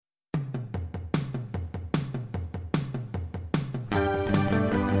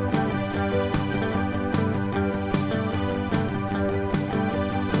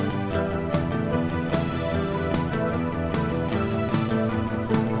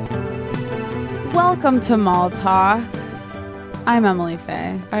Welcome to Mall Talk. I'm Emily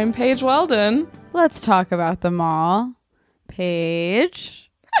Faye. I'm Paige Weldon. Let's talk about the mall.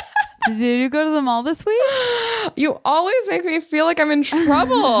 Paige, did you go to the mall this week? You always make me feel like I'm in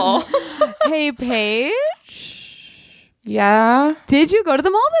trouble. Hey, Paige. Yeah? Did you go to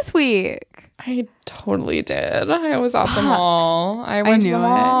the mall this week? I totally did. I was at the mall. I went to the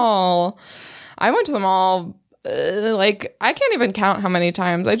mall. I went to the mall, I can't even count how many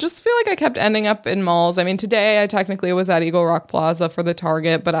times. I just feel like I kept ending up in malls. I mean, today I technically was at Eagle Rock Plaza for the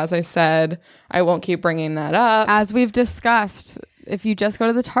Target, but as I said, I won't keep bringing that up. As we've discussed, if you just go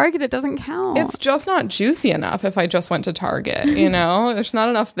to the Target, it doesn't count. It's just not juicy enough if I just went to Target, you know? There's not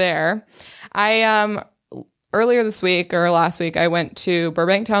enough there. Earlier this week or last week, I went to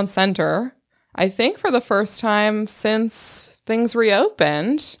Burbank Town Center, I think for the first time since things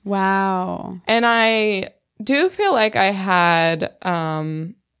reopened. Wow. And I do feel like I had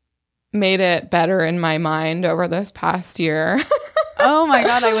made it better in my mind over this past year. Oh my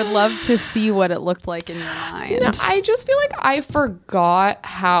God, I would love to see what it looked like in your mind. No, I just feel like I forgot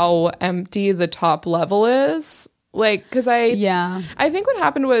how empty the top level is. Because I think what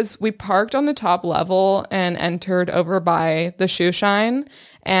happened was we parked on the top level and entered over by the shoe shine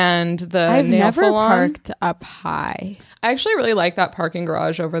and the nail salon. I've never parked up high. I actually really like that parking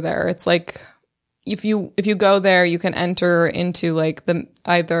garage over there. It's like if you go there, you can enter into like the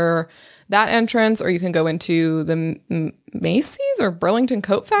either that entrance or you can go into the Macy's or Burlington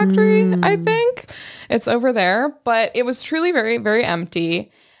Coat Factory. I think it's over there, but it was truly very, very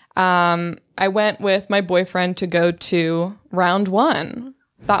empty. I went with my boyfriend to go to round one.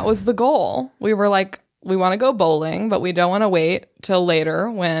 That was the goal. We were like, we want to go bowling, but we don't want to wait till later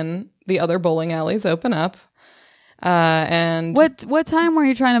when the other bowling alleys open up. And what time were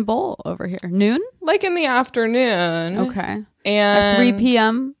you trying to bowl over here? Noon? Like in the afternoon. Okay. And a 3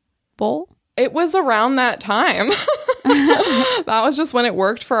 p.m. bowl? It was around that time. That was just when it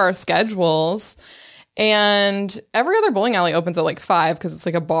worked for our schedules. And every other bowling alley opens at like 5 because it's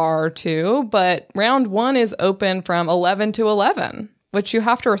like a bar too. But round one is open from 11 to 11, which you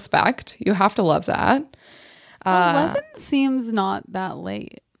have to respect. You have to love that. 11 seems not that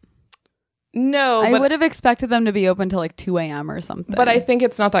late. No, I would have expected them to be open till like 2 a.m. or something. But I think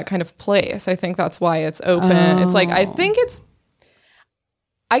it's not that kind of place. I think that's why it's open. It's like, I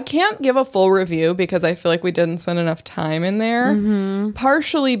can't give a full review because I feel like we didn't spend enough time in there. Mm-hmm.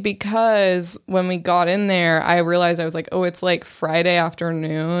 Partially because when we got in there, I realized I was like, oh, it's like Friday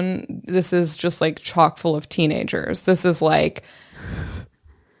afternoon. This is just like chock full of teenagers. This is like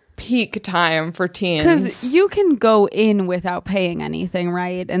peak time for teens. Because you can go in without paying anything,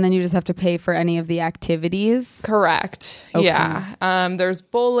 right? And then you just have to pay for any of the activities. Correct. Okay. Yeah. There's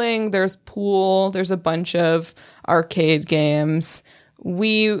bowling, there's pool, there's a bunch of arcade games.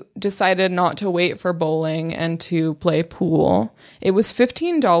 We decided not to wait for bowling and to play pool. It was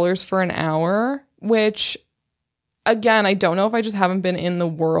 $15 for an hour, which, again, I don't know if I just haven't been in the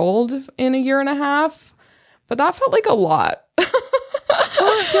world in a year and a half, but that felt like a lot.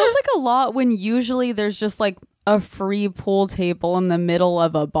 Well, it feels like a lot when usually there's just like a free pool table in the middle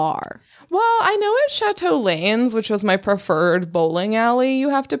of a bar. Well, I know at Chateau Lanes, which was my preferred bowling alley, you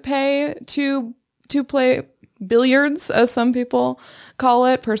have to pay to play billiards, as some people call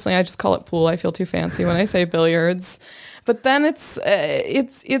it. Personally, I just call it pool. I feel too fancy when I say billiards. But then it's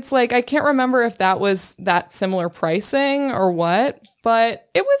like, I can't remember if that was that similar pricing or what, but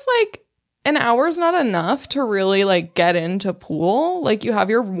it was like an hour's not enough to really like get into pool. Like you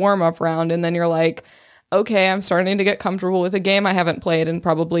have your warm up round and then you're like, okay, I'm starting to get comfortable with a game I haven't played in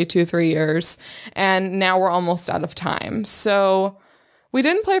probably 2-3 years. And now we're almost out of time. So we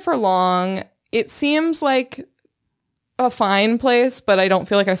didn't play for long. It seems like a fine place, but I don't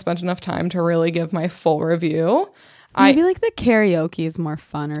feel like I spent enough time to really give my full review. Maybe like the karaoke is more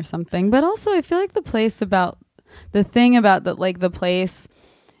fun or something, but also I feel like the place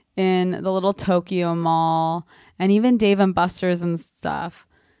in the little Tokyo Mall and even Dave and Buster's and stuff,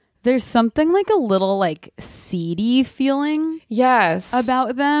 there's something like a little like seedy feeling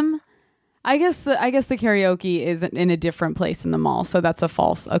about them. I guess the karaoke is in a different place in the mall, so that's a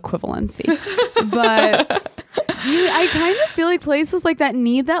false equivalency. But I kind of feel like places like that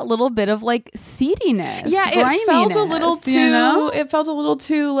need that little bit of like seediness. Yeah, it felt a little too. You know? It felt a little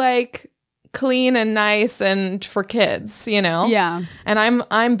too like clean and nice and for kids. You know. Yeah. And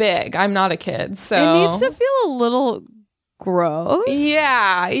I'm big. I'm not a kid, so it needs to feel a little gross.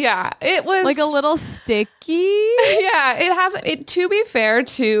 Yeah. It was like a little sticky. Yeah, it hasn't. To be fair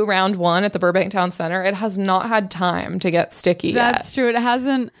to round one at the Burbank Town Center, it has not had time to get sticky. That's true. It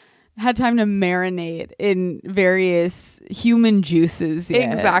hasn't had time to marinate in various human juices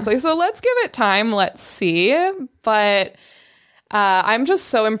yet. Exactly. So let's give it time. Let's see. But I'm just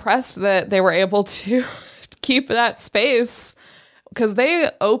so impressed that they were able to keep that space, because they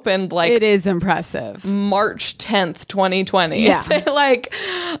opened like it is impressive. March 10th, 2020. Yeah.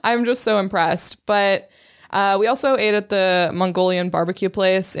 I'm just so impressed. But we also ate at the Mongolian barbecue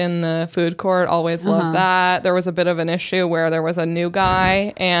place in the food court. Always love that. There was a bit of an issue where there was a new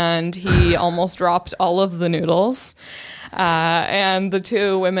guy and he almost dropped all of the noodles. And the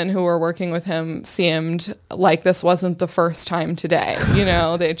two women who were working with him seemed like this wasn't the first time today. You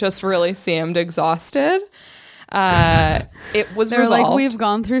know, they just really seemed exhausted. It was They're resolved. Like, we've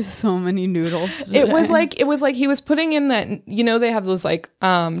gone through so many noodles today. It was like he was putting in that, you know, they have those like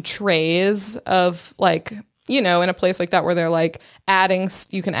trays of like, you know, in a place like that where they're like adding,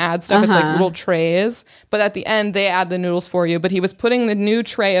 you can add stuff. It's like little trays, but at the end they add the noodles for you. But he was putting the new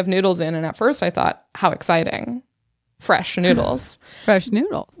tray of noodles in, and at first I thought, how exciting. Fresh noodles. Fresh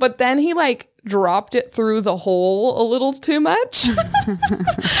noodles. But then he like dropped it through the hole a little too much.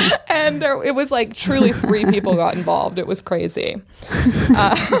 And it was like truly 3 people got involved. It was crazy.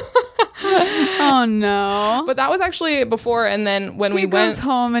 Oh no. But that was actually before, and then when we went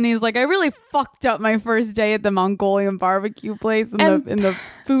home and he's like, I really fucked up my first day at the Mongolian barbecue place in the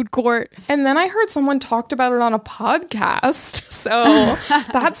food court. And then I heard someone talked about it on a podcast. So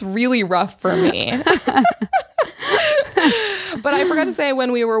that's really rough for me. But I forgot to say,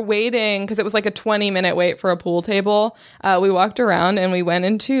 when we were waiting, because it was like a 20-minute wait for a pool table, we walked around and we went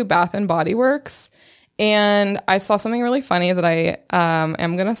into Bath and Body Works, and I saw something really funny that I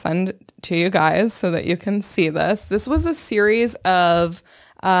am going to send to you guys so that you can see this. This was a series of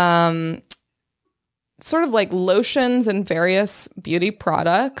sort of like lotions and various beauty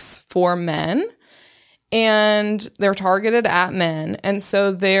products for men. And they're targeted at men. And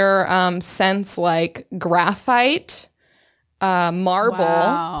so they're scents like graphite,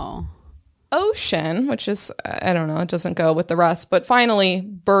 marble, ocean, which is, I don't know, it doesn't go with the rest, but finally,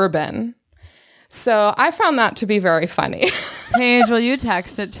 bourbon. So I found that to be very funny. Paige, will you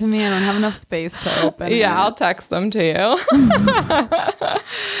text it to me? I don't have enough space to open it. I'll text them to you.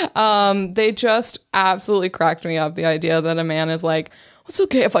 They just absolutely cracked me up, the idea that a man is like, it's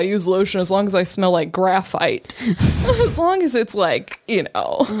okay if I use lotion as long as I smell like graphite. As long as it's like, you know.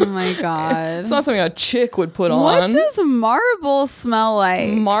 Oh my God. It's not something a chick would put on. What does marble smell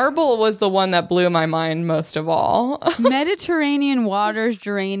like? Marble was the one that blew my mind most of all. Mediterranean waters,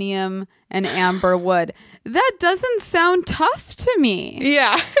 geranium, and amber wood. That doesn't sound tough to me.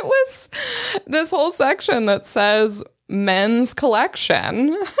 Yeah, it was this whole section that says men's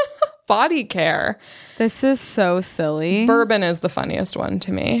collection, body care. This is so silly. Bourbon is the funniest one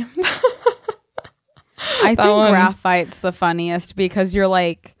to me. I think graphite's the funniest because you're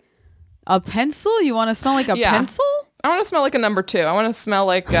like, a pencil? You want to smell like a pencil? I want to smell like a number 2. I want to smell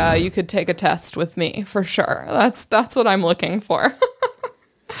like you could take a test with me for sure. That's what I'm looking for.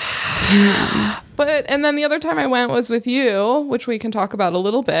 And then the other time I went was with you, which we can talk about a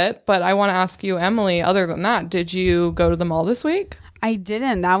little bit. But I want to ask you, Emily, other than that, did you go to the mall this week? I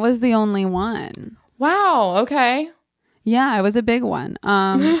didn't. That was the only one. Wow. Okay. Yeah, it was a big one.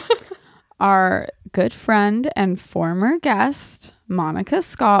 Our good friend and former guest, Monica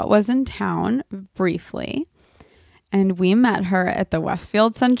Scott, was in town briefly. And we met her at the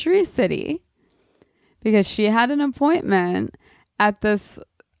Westfield Century City because she had an appointment at this,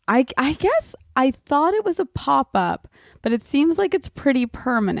 I guess I thought it was a pop-up, but it seems like it's pretty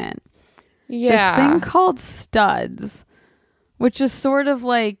permanent. Yeah. This thing called Studs, which is sort of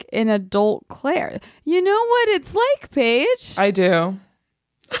like an adult Claire. You know what it's like, Paige? I do.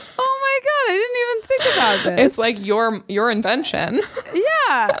 Oh my God, I didn't even think about this. It's like your invention.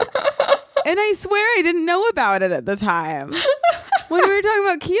 Yeah. And I swear I didn't know about it at the time. When we were talking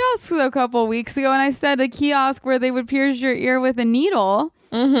about kiosks a couple weeks ago, and I said a kiosk where they would pierce your ear with a needle.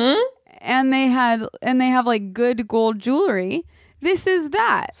 Mm-hmm. And they have like good gold jewelry. This is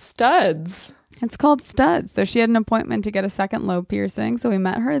that. Studs. It's called Studs. So she had an appointment to get a second lobe piercing. So we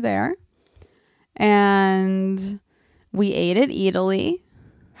met her there. And we ate at Italy.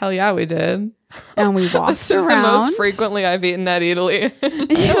 Hell yeah, we did. And we walked around. This is the most frequently I've eaten at Italy.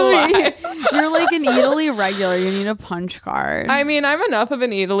 You're like an Italy regular. You need a punch card. I mean, I'm enough of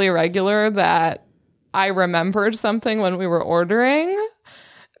an Italy regular that I remembered something when we were ordering.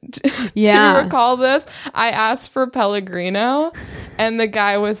 Yeah. Do you recall this? I asked for Pellegrino, and the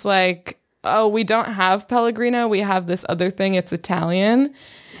guy was like, oh, we don't have Pellegrino. We have this other thing. It's Italian.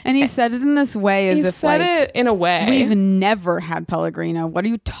 And he said it in this way as if said it in a way. We've never had Pellegrino. What are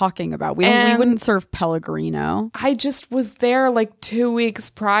you talking about? We wouldn't serve Pellegrino. I just was there like 2 weeks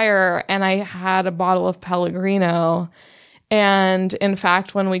prior and I had a bottle of Pellegrino. And in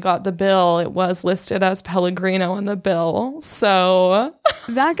fact, when we got the bill, it was listed as Pellegrino in the bill. So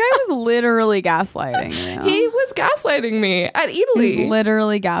that guy was literally gaslighting you. He was gaslighting me at Italy. He's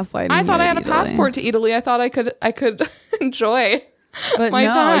literally gaslighting. I thought I had a passport to Italy. I thought I could enjoy my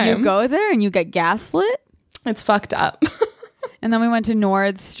time. You go there and you get gaslit. It's fucked up. And then we went to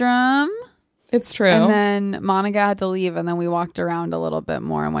Nordstrom. It's true. And then Monica had to leave, and then we walked around a little bit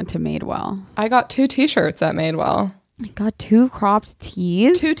more and went to Madewell. I got 2 t-shirts at Madewell. I got 2 cropped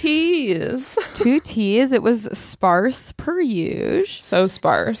tees. 2 tees. 2 tees. It was sparse per usual. So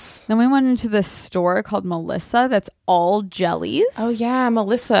sparse. Then we went into this store called Melissa that's all jellies. Oh, yeah,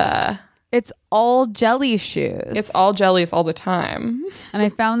 Melissa. It's all jelly shoes. It's all jellies all the time. And I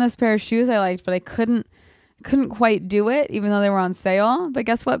found this pair of shoes I liked, but I couldn't quite do it, even though they were on sale. But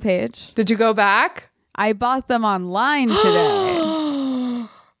guess what, Paige? Did you go back? I bought them online today.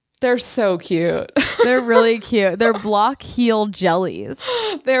 They're so cute. They're really cute. They're block heel jellies.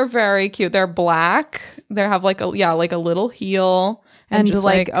 They're very cute. They're black. They have like a little heel and just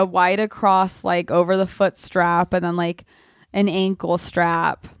like a wide across like over the foot strap and then like an ankle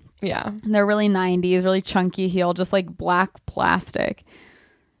strap. Yeah. And they're really 90s, really chunky heel, just like black plastic.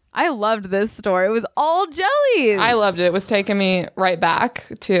 I loved this store. It was all jellies. I loved it. It was taking me right back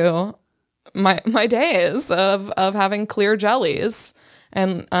to my days of having clear jellies.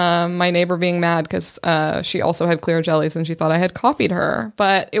 And my neighbor being mad because she also had clear jellies and she thought I had copied her.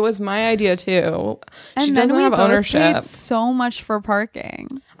 But it was my idea too. And she then doesn't have ownership. Paid so much for parking.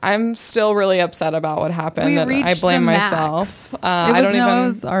 I'm still really upset about what happened. And I blame myself. It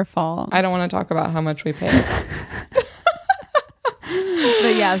was our fault. I don't want to talk about how much we paid.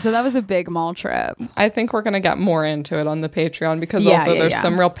 But yeah, so that was a big mall trip. I think we're going to get more into it on the Patreon because there's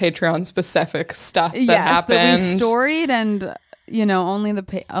some real Patreon specific stuff that happened. That we storied and... only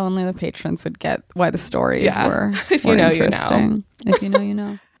the patrons would get why the stories were if you know, you know. If you know, you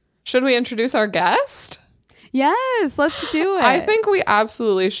know. Should we introduce our guest? Yes, let's do it. I think we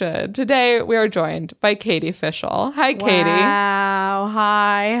absolutely should. Today, we are joined by Katie Fishel. Hi, Katie. Wow.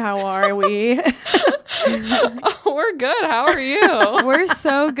 Hi. How are we? We're good. How are you? We're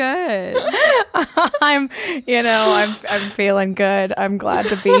so good. I'm feeling good. I'm glad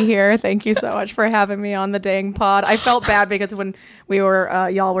to be here. Thank you so much for having me on the dang pod. I felt bad because when we were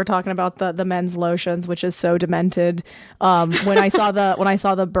y'all were talking about the men's lotions, which is so demented. When I saw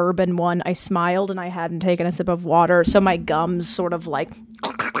the bourbon one, I smiled and I hadn't taken a sip of water, so my gums sort of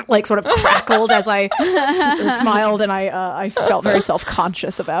sort of crackled as I smiled, and I felt very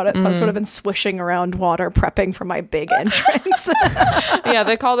self-conscious about it. So I've sort of been swishing around water, prepping for my big entrance. Yeah,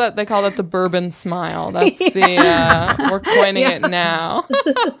 they call that the bourbon smile. That's we're coining it now.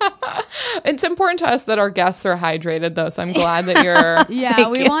 It's important to us that our guests are hydrated, though. So I'm glad that you're. Yeah,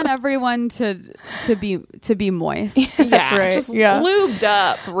 we want everyone to be moist. That's right. Just lubed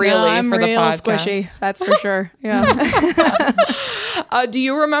up, really, for the podcast. Squishy. That's for sure. Yeah. Do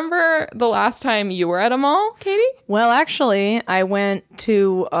you remember the last time you were at a mall, Katie? Well, actually, I went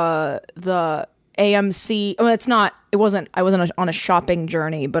to the AMC. Well, I wasn't on a shopping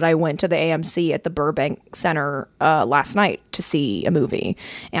journey, but I went to the AMC at the Burbank Center last night to see a movie,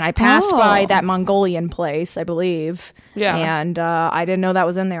 and I passed by that Mongolian place, I believe. Yeah, and I didn't know that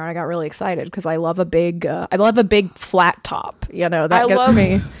was in there, and I got really excited because I love a big flat top. That gets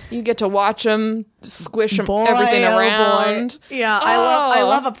me. You get to watch them squish everything around. Boy. Yeah, I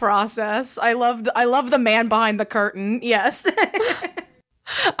love a process. I love the man behind the curtain. Yes.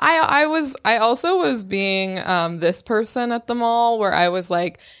 I also was being this person at the mall where I was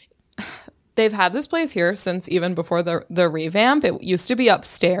like, they've had this place here since even before the revamp. It used to be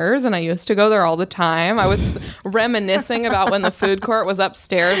upstairs and I used to go there all the time. I was reminiscing about when the food court was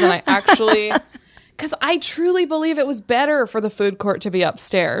upstairs, and I actually... Because I truly believe it was better for the food court to be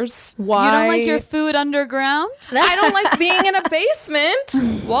upstairs. Why? You don't like your food underground? I don't like being in a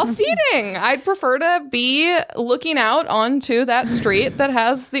basement whilst eating. I'd prefer to be looking out onto that street that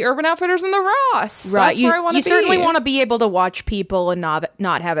has the Urban Outfitters and the Ross. Right. That's where I want to be. You certainly want to be able to watch people and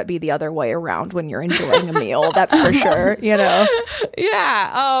not have it be the other way around when you're enjoying a meal. That's for sure. Yeah.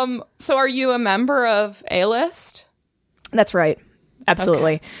 So are you a member of A-List? That's right.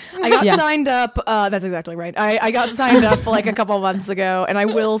 Absolutely. Okay. I got signed up. That's exactly right. I got signed up like a couple months ago, and I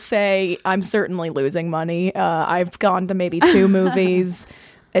will say I'm certainly losing money. I've gone to maybe 2 movies.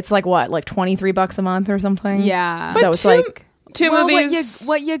 It's like what, like $23 a month or something? Yeah. So it's like Two movies.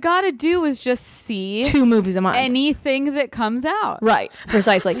 What you gotta do is just see 2 movies a month. Anything that comes out. Right.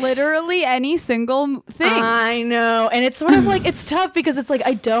 Precisely. Literally any single thing. I know. And it's sort of like, it's tough because it's like,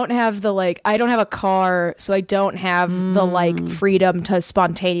 I don't have a car, so I don't have the like freedom to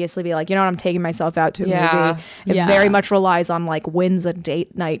spontaneously be like, you know what, I'm taking myself out to a movie. It very much relies on like, when's a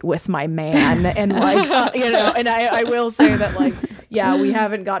date night with my man. And like, you know, and I will say that like, yeah, we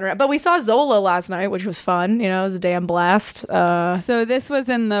haven't gotten around. But we saw Zola last night, which was fun. You know, it was a damn blast. So this was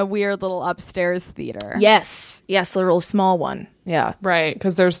in the weird little upstairs theater. Yes, the little small one. Yeah, right.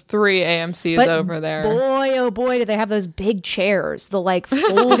 Because there's 3 AMCs over there. Boy, oh boy, do they have those big chairs? The like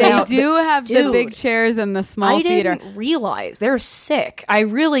fold out. They do have the big chairs in the small theater. I didn't realize they're sick. I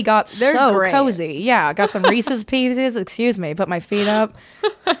really got great. Cozy. Yeah, got some Reese's Pieces. Excuse me, put my feet up.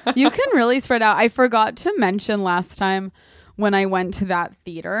 You can really spread out. I forgot to mention last time when I went to that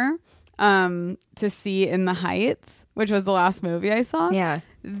theater to see In the Heights, which was the last movie I saw. Yeah.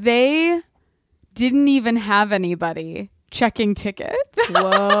 They didn't even have anybody checking tickets.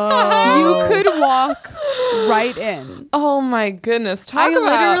 Whoa. You could walk right in. Oh my goodness. I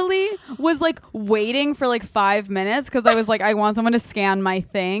literally was like waiting for like 5 minutes because I was like, I want someone to scan my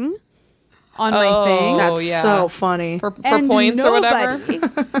thing. On my thing. That's so funny. For points or whatever.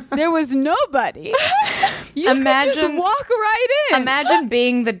 There was nobody. You could just walk right in. Imagine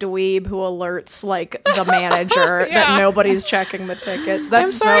being the dweeb who alerts like the manager that nobody's checking the tickets.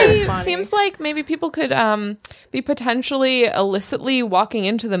 That's so funny. Seems like maybe people could be potentially illicitly walking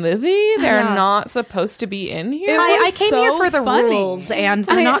into the movie. They're not supposed to be in here. I came here for the rules and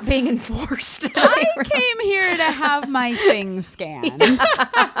they're not being enforced. I came here to have my thing scanned.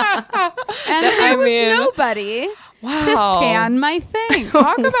 And there was nobody to scan my thing.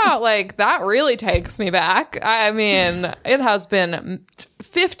 Talk about like, that really takes me back. I mean, it has been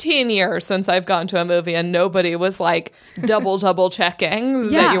 15 years since I've gone to a movie and nobody was like double checking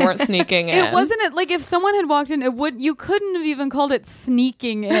that you weren't sneaking in. It wasn't like if someone had walked in, you couldn't have even called it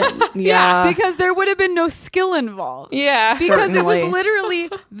sneaking in. Because there would have been no skill involved. Yeah. Because it was literally,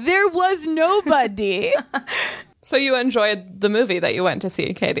 there was nobody. So you enjoyed the movie that you went to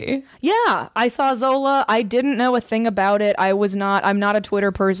see, Katie? Yeah, I saw Zola. I didn't know a thing about it. I'm not a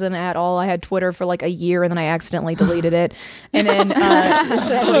Twitter person at all. I had Twitter for like a year and then I accidentally deleted it. And then,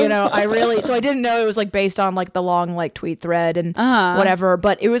 so, you know, I didn't know it was like based on like the long like tweet thread and whatever.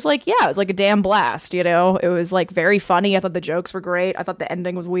 But it was like, it was like a damn blast, you know? It was like very funny. I thought the jokes were great. I thought the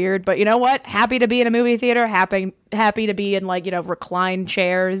ending was weird. But you know what? Happy to be in a movie theater. Happy to be in like, you know, reclined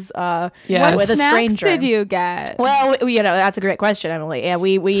chairs What with a stranger. Snacks did you get? Well, you know, that's a great question, Emily. Yeah,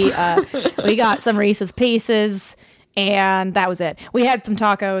 we got some Reese's Pieces, and that was it. We had some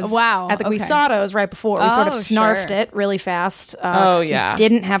tacos. At the Guisados right before. We sort of snarfed it really fast. We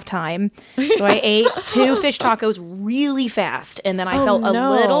didn't have time, so I ate 2 fish tacos really fast, and then I felt a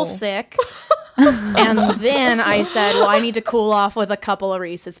little sick. And then I said, well, I need to cool off with a couple of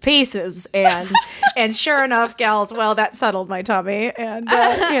Reese's Pieces. And sure enough, gals, well, that settled my tummy. And,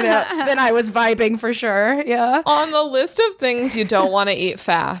 you know, then I was vibing for sure. Yeah. On the list of things you don't want to eat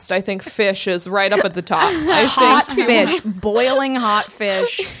fast, I think fish is right up at the top. Fish, boiling hot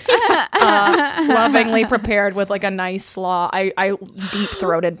fish, lovingly prepared with like a nice slaw. I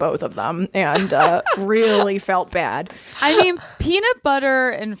deep-throated both of them and really felt bad. I mean, peanut butter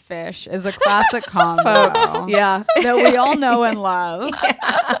and fish is a classic combo, folks. Yeah, that we all know and love.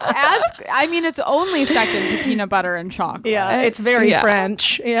 It's only second to peanut butter and chocolate. Yeah, it's very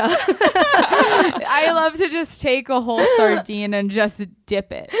French. Yeah, I love to just take a whole sardine and just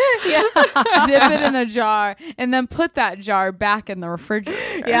dip it. Dip it in a jar and then put that jar back in the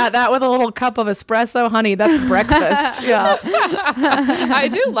refrigerator. Yeah, that with a little cup of espresso, honey. That's breakfast. Yeah, I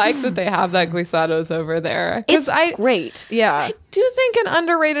do like that they have that Guisados over there. It's great. Yeah, I do think an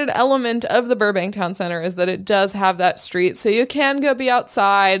underrated element of the Burbank Town Center is that it does have that street, so you can go be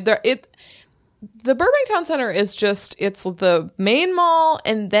outside. The Burbank Town Center is it's the main mall,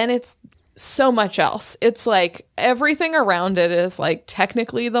 and then it's so much else. It's like everything around it is like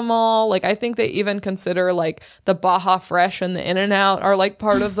technically the mall. Like I think they even consider like the Baja Fresh and the In-N-Out are like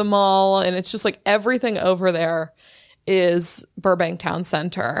part of the mall, and it's just like everything over there is Burbank Town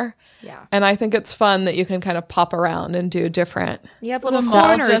Center. Yeah. And I think it's fun that you can kind of pop around and do different. You have little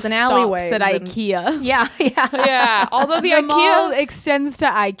corners and alleyways at IKEA. Yeah. Although the IKEA mall extends to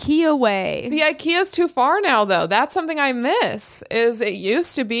IKEA Way. The IKEA's too far now, though. That's something I miss. Is it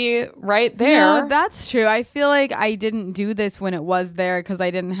used to be right there? No, that's true. I feel like I didn't do this when it was there because I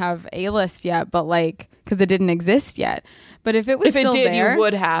didn't have A-List yet, but like because it didn't exist yet. But if it was still there, you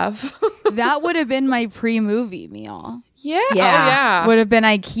would have. That would have been my pre-movie meal. Yeah. Oh, yeah. Would have been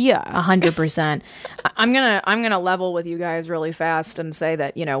IKEA. 100%. I'm gonna level with you guys really fast and say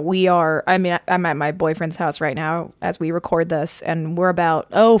that, we are, I'm at my boyfriend's house right now as we record this, and we're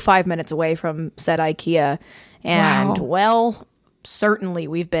about 5 minutes away from said IKEA. And well, certainly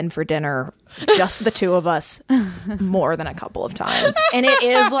we've been for dinner, just the two of us, more than a couple of times. And it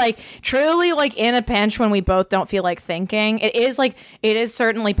is like truly like in a pinch when we both don't feel like thinking. It is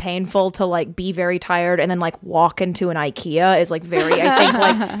certainly painful to like be very tired and then like walk into an IKEA is like very, I think,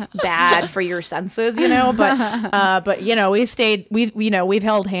 like bad for your senses, but we've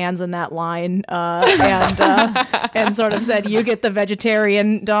held hands in that line and sort of said, you get the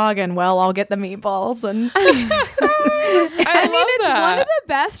vegetarian dog and I'll get the meatballs. And it's one of the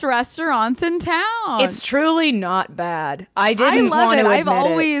best restaurants in town. It's truly not bad. I love it.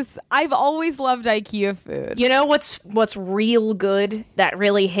 I've always loved IKEA food. You know what's real good that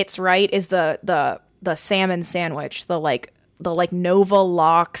really hits right is the salmon sandwich. The Nova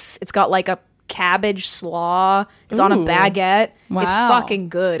Lox. It's got like a cabbage slaw. It's on a baguette. Wow. It's fucking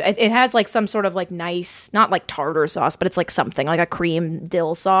good. It has like some sort of like nice, not like tartar sauce, but it's like something like a cream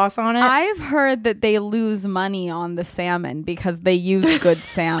dill sauce on it. I've heard that they lose money on the salmon because they use good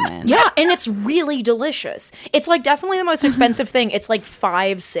salmon. Yeah, and it's really delicious. It's like definitely the most expensive thing. It's like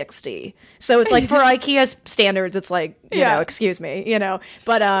 $5.60. So it's like for IKEA's standards, it's like, excuse me,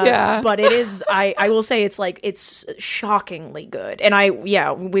 but it is, I will say it's shockingly good. And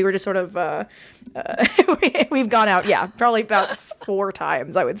we were just sort of, we've gone out, probably about 4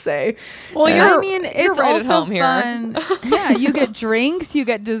 times, I would say. Well, it's right also at home fun. Yeah, you get drinks, you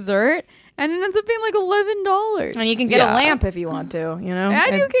get dessert, and it ends up being like $11. And you can get a lamp if you want to, And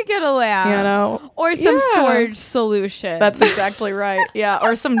you can get a lamp, or some storage solution. That's exactly right. Yeah,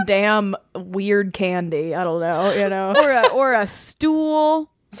 or some damn weird candy. I don't know, or a stool.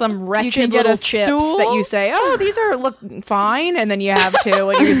 Some wretched little chips that you say, these look fine, and then you have 2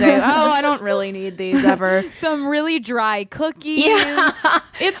 and you say, I don't really need these ever. Some really dry cookies. Yeah.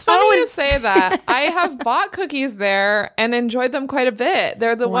 It's funny you say that. I have bought cookies there and enjoyed them quite a bit.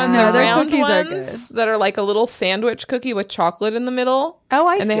 They're the round ones that are like a little sandwich cookie with chocolate in the middle. Oh,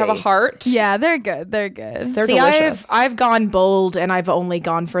 I see. And they have a heart. Yeah, they're good. They're delicious. I've gone bold, and I've only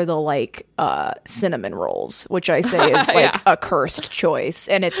gone for the cinnamon rolls, which I say is like a cursed choice.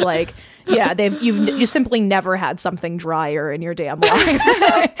 And it's like, you simply never had something drier in your damn life.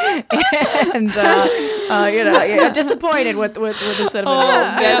 And I'm disappointed with the cinnamon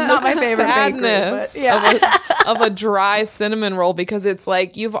rolls. Yeah, it's not my favorite bakery, but of a dry cinnamon roll, because it's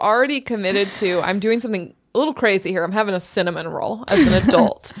like you've already committed to, I'm doing something a little crazy here. I'm having a cinnamon roll as an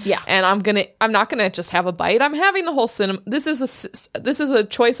adult. And I'm not gonna just have a bite. I'm having the whole cinnamon. This is a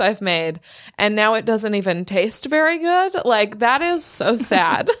choice I've made, and now it doesn't even taste very good. Like, that is so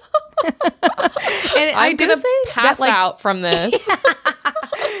sad. And I'm gonna pass out from this.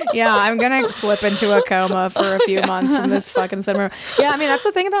 I'm gonna slip into a coma for a few months from this fucking cinema. That's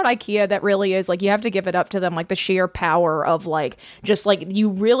the thing about IKEA that really is like, you have to give it up to them, like the sheer power of like, just like, you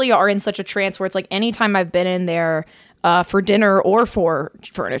really are in such a trance where it's like, anytime I've been in there for dinner or for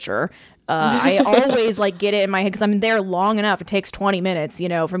furniture, I always like get it in my head, because I'm there long enough. It takes 20 minutes,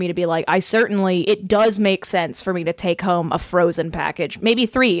 for me to be like, it does make sense for me to take home a frozen package, maybe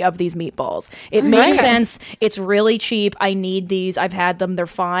 3 of these meatballs. It makes sense. It's really cheap. I need these. I've had them. They're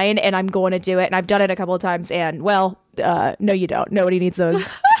fine. And I'm going to do it. And I've done it a couple of times. And no, you don't. Nobody needs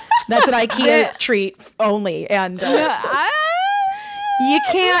those. That's an IKEA treat only. And you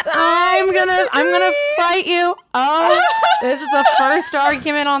can't. I'm gonna fight you. Oh, this is the first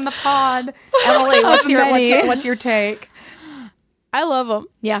argument on the pod. Emily, what's your take? I love them.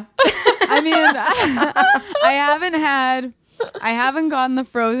 Yeah. I haven't gotten the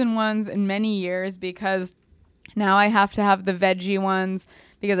frozen ones in many years, because now I have to have the veggie ones,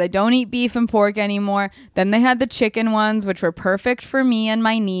 because I don't eat beef and pork anymore. Then they had the chicken ones, which were perfect for me and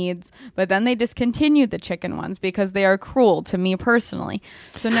my needs. But then they discontinued the chicken ones because they are cruel to me personally.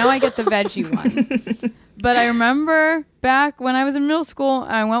 So now I get the veggie ones. But I remember back when I was in middle school,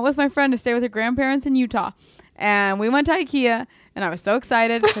 I went with my friend to stay with her grandparents in Utah. And we went to IKEA, and I was so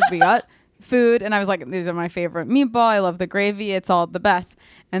excited because we got food. And I was like, these are my favorite meatball. I love the gravy. It's all the best.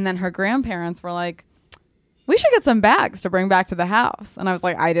 And then her grandparents were like, we should get some bags to bring back to the house. And I was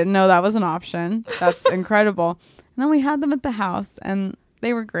like, I didn't know that was an option. That's incredible. And then we had them at the house, and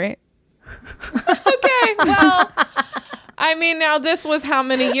they were great. Okay, well, now this was how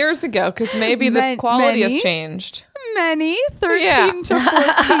many years ago? Because maybe the quality has changed. 13 to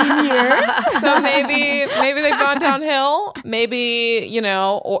 14 years. So maybe they've gone downhill. Maybe,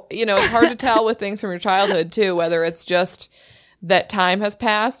 it's hard to tell with things from your childhood too, whether it's just that time has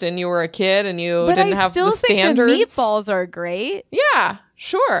passed and you were a kid and you didn't have the standards. But I still think the meatballs are great. Yeah,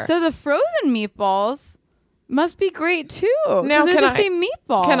 sure. So the frozen meatballs must be great too. Now, they're the same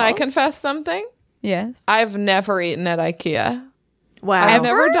meatballs. Can I confess something? Yes. I've never eaten at IKEA. Wow. I've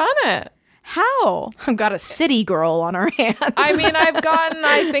never done it. How? I've got a city girl on our hands. I mean,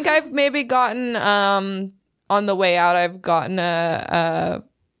 I think I've maybe gotten, on the way out, I've gotten the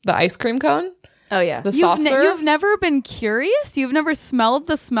ice cream cone. Oh, yeah. The soft serve. You've never been curious? You've never smelled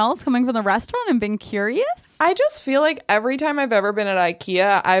the smells coming from the restaurant and been curious? I just feel like every time I've ever been at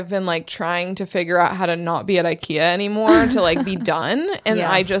IKEA, I've been like trying to figure out how to not be at IKEA anymore to like be done. And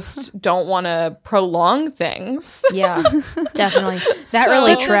I just don't want to prolong things. Yeah, definitely. That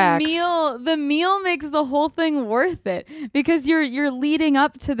really tracks. The meal makes the whole thing worth it because you're leading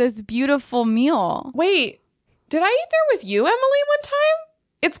up to this beautiful meal. Wait, did I eat there with you, Emily, one time?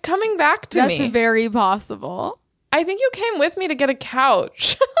 It's coming back to me. That's very possible. I think you came with me to get a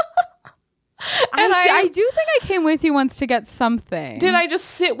couch. I do think I came with you once to get something. Did I just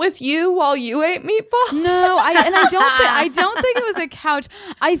sit with you while you ate meatballs? No, I don't think it was a couch.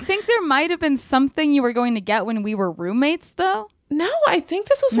 I think there might have been something you were going to get when we were roommates, though. No, I think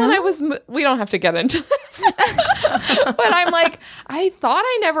this was when I was... We don't have to get into this. But I'm like, I thought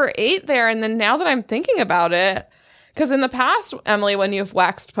I never ate there. And then now that I'm thinking about it... Because in the past, Emily, when you've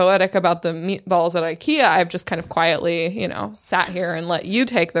waxed poetic about the meatballs at IKEA, I've just kind of quietly, sat here and let you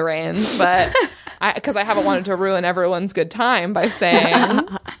take the reins. But because I haven't wanted to ruin everyone's good time by saying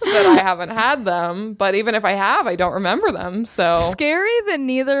that I haven't had them. But even if I have, I don't remember them. So scary that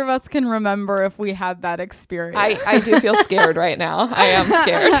neither of us can remember if we had that experience. I do feel scared right now. I am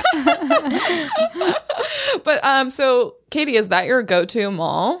scared. But so Katie, is that your go-to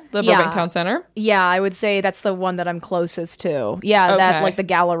mall, the Burbank Town Center? Yeah, I would say that's the one that I'm closest to. Yeah, that like the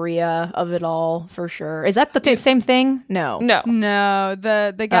Galleria of it all for sure. Is that the same thing? No.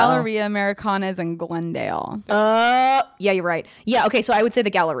 The Galleria Americana is in Glendale. Yeah, you're right. Yeah, okay, so I would say the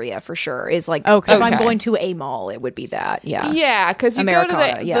Galleria for sure is like if I'm going to a mall, it would be that. Yeah. Yeah, because you go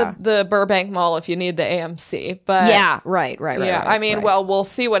to the Burbank Mall if you need the AMC. But yeah, right. Yeah, I mean, well, we'll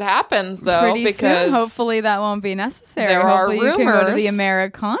see what happens though. Pretty because soon, hopefully that won't be necessary. There are rumors. You can go to the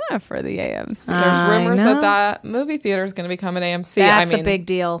Americana for the AMC. There's rumors that movie theater is going to become an AMC. That's a big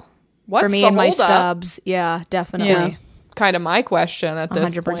deal for me and my stubs. Yeah, definitely. Yeah. Kind of my question at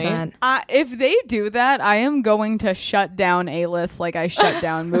this 100%. point. If they do that, I am going to shut down A-List like I shut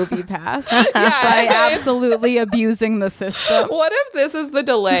down MoviePass by absolutely abusing the system. What if this is the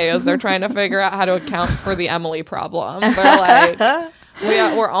delay as they're trying to figure out how to account for the Emily problem? They're like...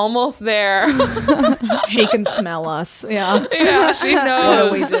 We're almost there. She can smell us. Yeah. Yeah, she knows.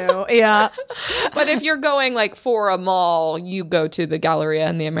 What do we do? Yeah. But if you're going like for a mall, you go to the Galleria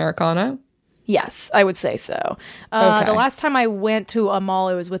and the Americana? Yes, I would say so. The last time I went to a mall,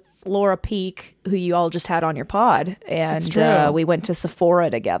 it was with Laura Peak, who you all just had on your pod. And we went to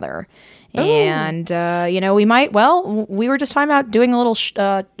Sephora together. Ooh. And, we were just talking about doing a little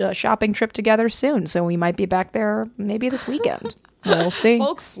shopping trip together soon. So we might be back there maybe this weekend. We'll see.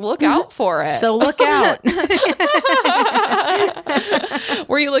 Folks, look out for it. So look out.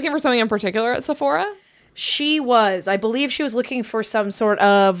 Were you looking for something in particular at Sephora? She was. I believe she was looking for some sort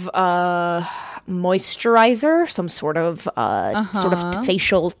of moisturizer, some sort of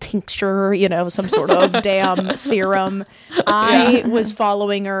facial tincture, some sort of damn serum. I was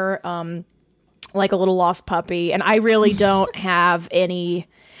following her like a little lost puppy, and I really don't have any.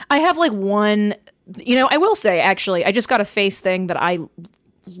 I have like one. I will say, actually, I just got a face thing that I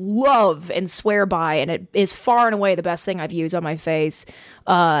love and swear by, and it is far and away the best thing I've used on my face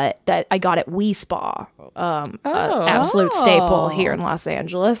that I got at We Spa, absolute staple here in Los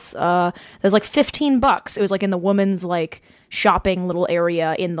Angeles. It was like $15. It was like in the women's like shopping little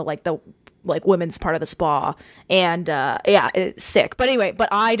area in the women's part of the spa, and it's sick. But anyway,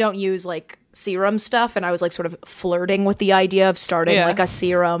 I don't use like serum stuff, and I was like sort of flirting with the idea of starting like a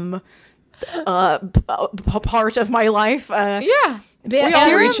serum part of my life.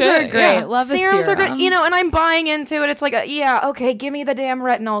 Serums are great. Yeah. Love serums are good. And I'm buying into it. It's like, give me the damn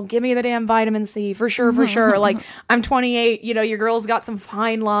retinol, give me the damn vitamin C for sure. Like, I'm 28. Your girl's got some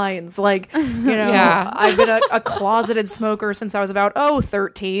fine lines. Like, I've been a closeted smoker since I was about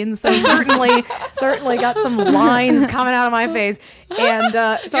 13. So certainly got some lines coming out of my face. And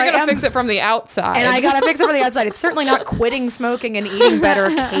so you're gonna fix it from the outside. And I gotta fix it from the outside. It's certainly not quitting smoking and eating better,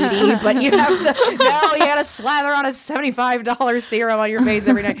 Katie. But you gotta slather on a $75 serum. serum on your face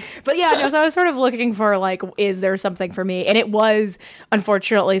every night. But yeah, no, so I was sort of looking for like, is there something for me? And it was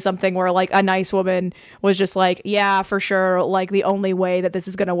unfortunately something where like a nice woman was just like, yeah, for sure. Like the only way that this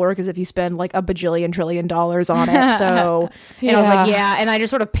is going to work is if you spend like a bajillion trillion dollars on it. So, and I was like, yeah. And I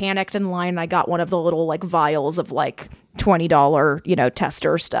just sort of panicked in line. And I got one of the little like vials of like $20,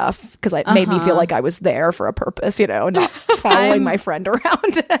 tester stuff because it made me feel like I was there for a purpose, not following my friend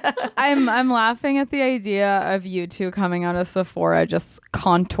around. I'm laughing at the idea of you two coming out of Sephora just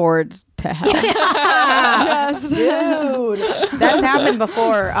contoured to hell. Dude, that's happened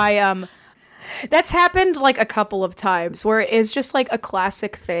before. That's happened like a couple of times where it is just like a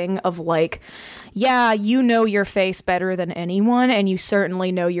classic thing of like, yeah, you know your face better than anyone, and you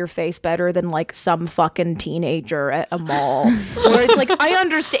certainly know your face better than like some fucking teenager at a mall. Where it's like, I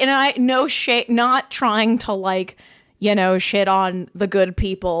understand, and I no shit, not trying to like, shit on the good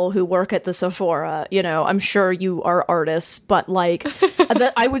people who work at the Sephora. I'm sure you are artists, but like,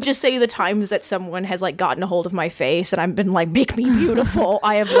 I would just say the times that someone has like gotten a hold of my face and I've been like, make me beautiful,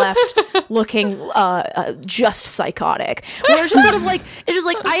 I have left looking just psychotic. Where it's just sort of like, it's just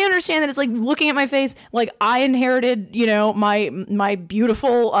like, I understand that it's like looking at my face, like I inherited, my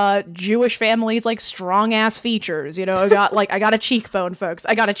beautiful Jewish family's like strong ass features. I got a cheekbone, folks.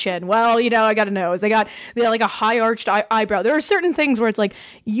 I got a chin. Well, I got a nose. They got like a high arched eyebrow. There are certain things where it's like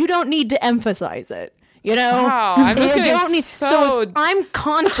you don't need to emphasize it. Wow, I'm just getting so if I'm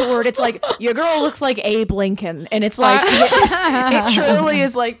contoured, it's like your girl looks like Abe Lincoln, and it's like it truly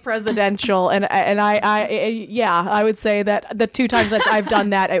is like presidential. And I would say that the two times that I've done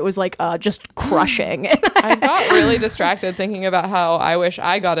that, it was like just crushing. I got really distracted thinking about how I wish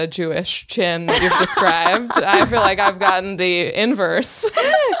I got a Jewish chin that you've described. I feel like I've gotten the inverse.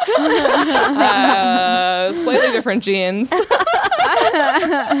 Slightly different genes.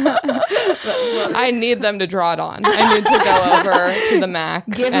 I need them to draw it on. I need to go over to the Mac.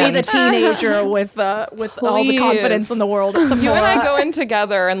 Give me the teenager with all the confidence in the world. You and I go in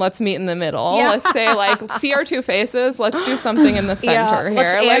together and let's meet in the middle. Yeah. Let's say like, see our two faces. Let's do something in the center here.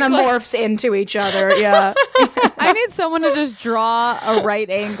 Let's anamorphs into each other. Yeah. I need someone to just draw a right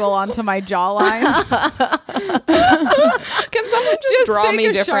angle onto my jawline. Can someone just draw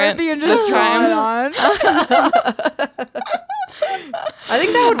me different and just this time? I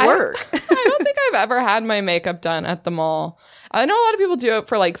think that would work. I don't think I've ever had my makeup done at the mall. I know a lot of people do it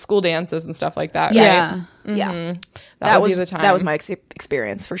for like school dances and stuff like that. Yeah. Right? Mm-hmm. Yeah. That would be the time. That was my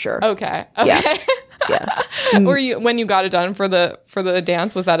experience for sure. Okay. Yeah. Yeah. Were you, when you got it done for the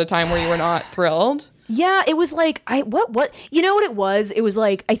dance, was that a time where you were not thrilled? Yeah, it was like what you know what it was? It was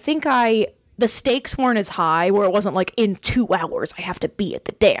like the stakes weren't as high where it wasn't like in 2 hours I have to be at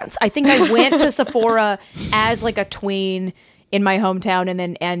the dance. I think I went to Sephora as like a tween in my hometown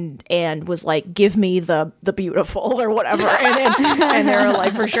and was like, give me the beautiful or whatever. And they were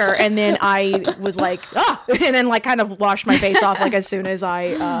like, for sure. And then I was like, and then like kind of washed my face off like as soon as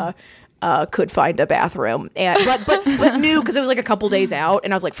I could find a bathroom. And but knew, because it was like a couple days out,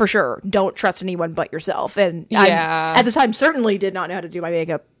 and I was like, for sure, don't trust anyone but yourself. And I at the time certainly did not know how to do my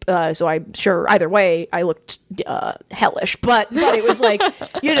makeup. So I'm sure either way I looked hellish, but it was like,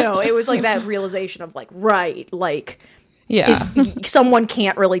 it was like that realization of like, right, like, yeah, someone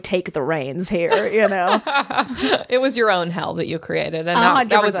can't really take the reins here, It was your own hell that you created, and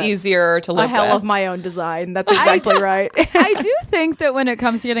that was easier to live with. A hell of my own design. That's exactly right. I do think that when it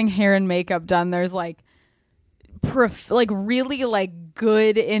comes to getting hair and makeup done, there's like really like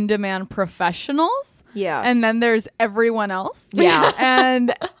good in-demand professionals. Yeah. And then there's everyone else. Yeah.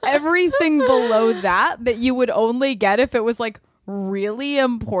 And everything below that you would only get if it was like really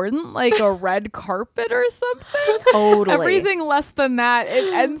important, like a red carpet or something. Totally. Everything less than that,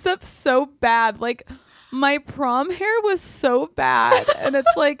 it ends up so bad. Like my prom hair was so bad, and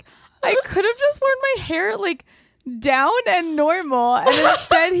it's like I could have just worn my hair like down and normal, and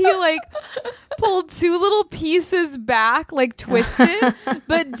instead he like pulled two little pieces back, like twisted,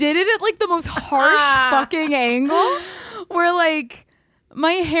 but did it at like the most harsh fucking angle where like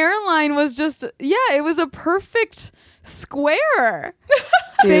my hairline was just it was a perfect square.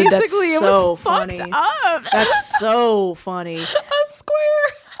 Dude, basically that's it so was funny. fucked up. That's so funny. A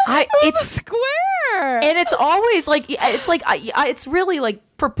square. It's square, and it's always like it's really like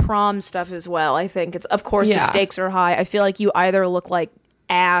for prom stuff as well. I think it's, of course, the stakes are high. I feel like you either look like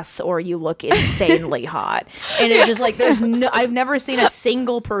ass or you look insanely hot, and it's just like I've never seen a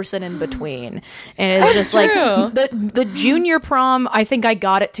single person in between, and it's just like the junior prom. I think I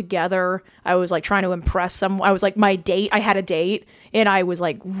got it together. I was like trying to impress someone. I was like, I had a date, and I was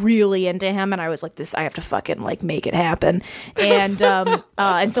like really into him, and I was like, I have to fucking like make it happen, and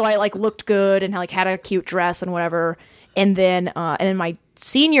and so I like looked good and like had a cute dress and whatever. And then my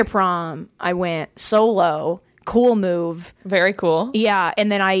senior prom, I went solo. Cool move. Very cool. Yeah.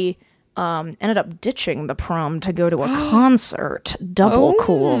 And then I ended up ditching the prom to go to a concert. Double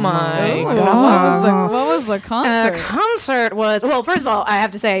cool. My God. What was the concert? Concert was, well, first of all, I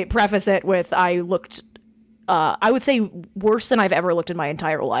have to say, preface it with I looked I would say worse than I've ever looked in my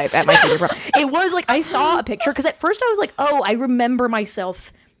entire life at my senior prom. It was like, I saw a picture because at first I was like, oh, I remember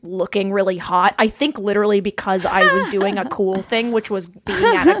myself looking really hot. I think literally because I was doing a cool thing, which was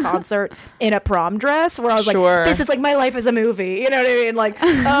being at a concert in a prom dress, where I was like, this is like my life as a movie. You know what I mean? Like,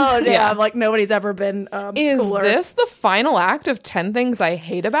 oh damn, like nobody's ever been cooler. Is this the final act of 10 Things I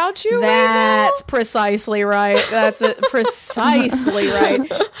Hate About You? That's precisely right. That's it. Precisely right. And,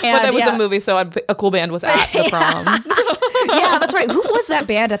 but it was a movie, so a cool band was at the prom. Yeah, that's right. Who was that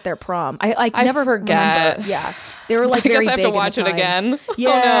band at their prom? I never forget. Remember. Yeah. They were like very big. I guess I have to watch it again.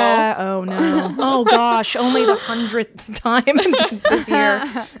 Yeah. Oh no. Oh gosh. Only the 100th time this year.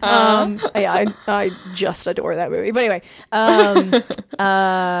 Yeah, I just adore that movie. But anyway,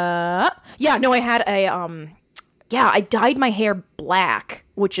 yeah. No, I had a I dyed my hair black,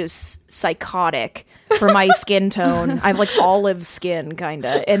 which is psychotic for my skin tone. I have like olive skin kind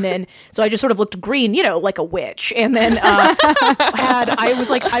of. And then, so I just sort of looked green, you know, like a witch. And then I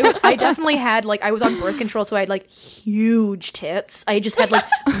definitely had like, I was on birth control. So I had like huge tits. I just had like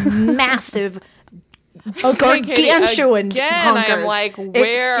massive gargantuan again, I'm like,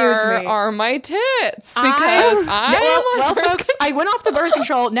 where are my tits? Because well, folks, I went off the birth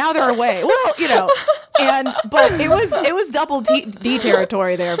control. Now they're away. Well, you know, but it was double D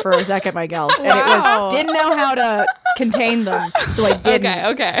territory there for a second, my gals, and it was didn't know how to contain them, so I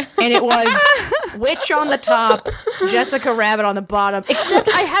didn't. Okay. And it was witch on the top, Jessica Rabbit on the bottom. Except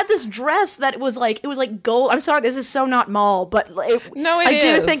I had this dress that was like gold. I'm sorry, this is so not mall, but I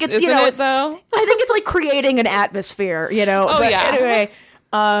do think it's, you know, it's though? I think it's like creating an atmosphere, you know. Oh, but yeah. Anyway,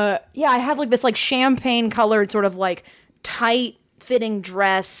 I had like this like champagne colored sort of like tight fitting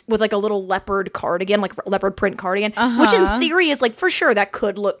dress with like a little leopard cardigan, like leopard print cardigan, which in theory is like, for sure that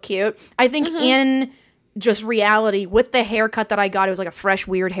could look cute. I think in just reality, with the haircut that I got, it was like a fresh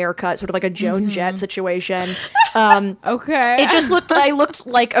weird haircut, sort of like a Joan Jett situation. Okay. It just I looked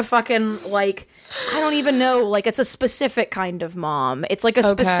like a fucking, like, I don't even know, like, it's a specific kind of mom. It's like a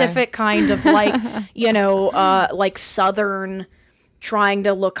specific kind of like, you know, like Southern trying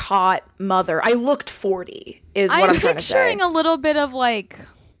to look hot mother. I looked 40 is what I'm trying to say. I'm picturing a little bit of like,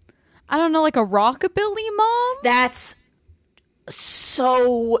 I don't know, like a rockabilly mom. That's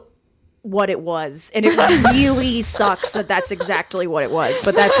so what it was. And it really sucks that that's exactly what it was.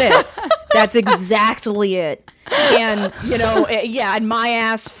 But that's it. That's exactly it. And, you know, and my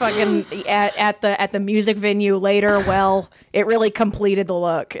ass fucking at the music venue later, well, it really completed the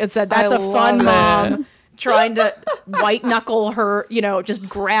look. It said, that's a fun mom trying to white knuckle her, you know, just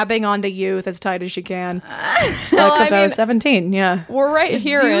grabbing onto youth as tight as she can. Except I was 17, yeah. We're right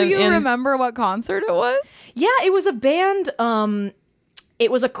here. Do you remember what concert it was? Yeah, it was a band,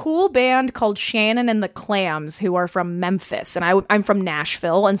 it was a cool band called Shannon and the Clams, who are from Memphis, and I'm from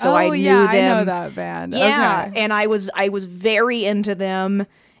Nashville, and so I knew them. I know that band. Yeah, okay. And I was very into them,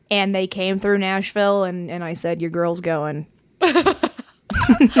 and they came through Nashville, and I said, "Your girl's going."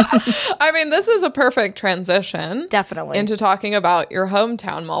 I mean, this is a perfect transition, definitely, into talking about your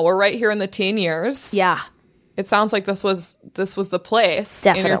hometown mall. We're right here in the teen years. Yeah, it sounds like this was the place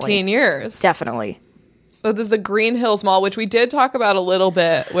definitely. In your teen years. Definitely. So this is the Green Hills Mall, which we did talk about a little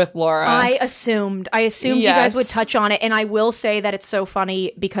bit with Laura. I assumed yes. You guys would touch on it. And I will say that it's so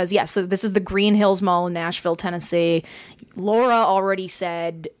funny because, so this is the Green Hills Mall in Nashville, Tennessee. Laura already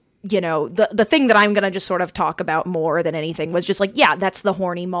said, you know, the thing that I'm going to just sort of talk about more than anything was just like, that's the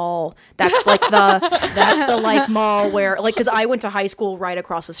horny mall. That's like that's the like mall where, like, because I went to high school right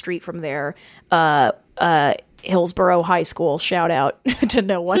across the street from there. Hillsborough High School, shout out to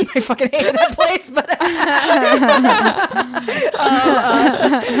no one. I fucking hated that place, but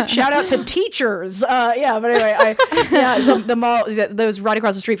shout out to teachers. But anyway, so the mall that was right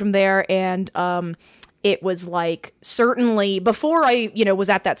across the street from there, and it was like, certainly before I, you know, was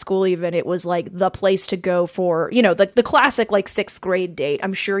at that school even, it was like the place to go for, you know, the classic like 6th grade date.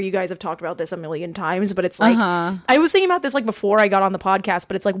 I'm sure you guys have talked about this a million times, but it's like, I was thinking about this like before I got on the podcast,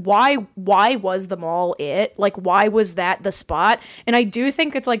 but it's like, why was the mall it? Like, why was that the spot? And I do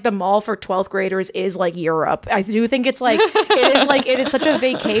think it's like the mall for 12th graders is like Europe. I do think it's like, it is such a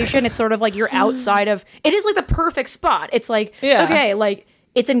vacation. It's sort of like you're outside of, it is like the perfect spot. It's like, okay, like,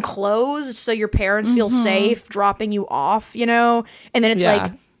 it's enclosed, so your parents feel safe dropping you off, you know? And then it's like,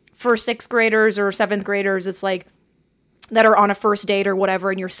 for 6th graders or 7th graders, it's like, that are on a first date or whatever,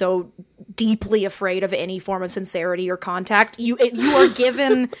 and you're so deeply afraid of any form of sincerity or contact, you are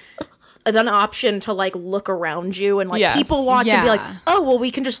given an option to like look around you and like people watch and be like, oh, well, we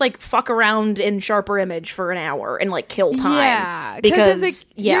can just like fuck around in Sharper Image for an hour and like kill time. Yeah, because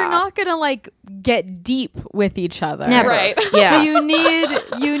you're not gonna like get deep with each other. Never. Right. Yeah.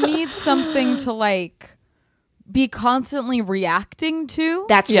 So you need something to like be constantly reacting to.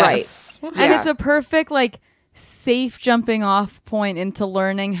 That's right. And it's a perfect like safe jumping off point into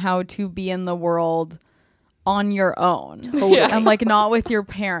learning how to be in the world on your own. Totally. And like not with your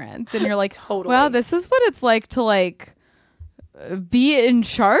parents. And you're like, wow, this is what it's like to like be in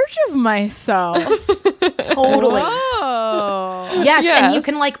charge of myself. Totally. Whoa. Yes, and you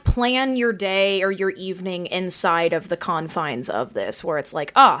can like plan your day or your evening inside of the confines of this, where it's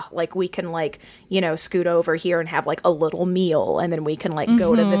like, like we can like, you know, scoot over here and have like a little meal, and then we can like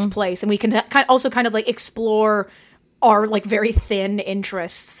go to this place, and we can also kind of like explore our like very thin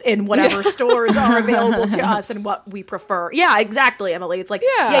interests in whatever stores are available to us and what we prefer. Yeah, exactly, Emily. It's like,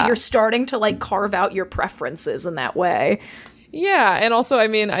 you're starting to like carve out your preferences in that way. Yeah, and also, I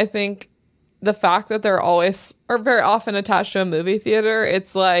mean, I think the fact that they're always or very often attached to a movie theater,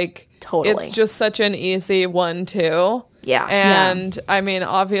 it's like it's just such an easy 1-2. Yeah. And I mean,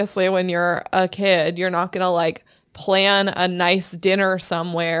 obviously when you're a kid, you're not going to like plan a nice dinner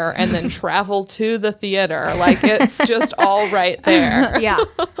somewhere and then travel to the theater. Like it's just all right there. Yeah.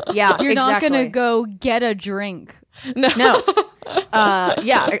 You're not going to go get a drink. No.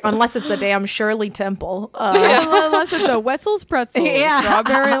 Unless it's a damn Shirley Temple. Unless it's a Wetzel's Pretzel,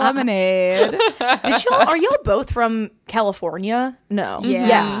 strawberry lemonade. Are y'all both from California? No. Yeah.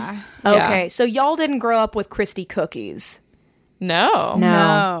 Yes. Okay, so y'all didn't grow up with Christie cookies. No.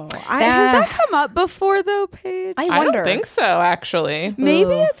 Has that come up before though, Paige? I wonder. I don't think so, actually.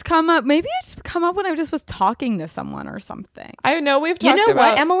 Maybe it's come up. Maybe it's come up when I just was talking to someone or something. I know we've talked about... You know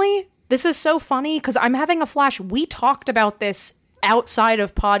what, Emily? This is so funny because I'm having a flash. We talked about this outside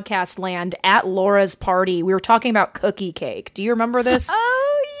of podcast land at Laura's party. We were talking about cookie cake. Do you remember this?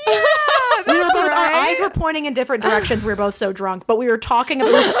 Oh, yeah. Our eyes were pointing in different directions. We were both so drunk, but we were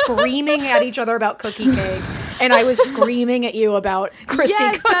screaming at each other about cookie cake. And I was screaming at you about Christie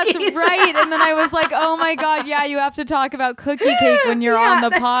cookies. That's right. And then I was like, oh my God, yeah, you have to talk about cookie cake when you're on the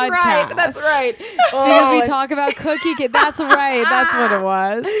podcast. That's right. Because we talk about cookie cake. That's right. That's what it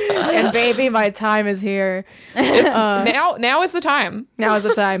was. And baby, my time is here. Now is the time. Now is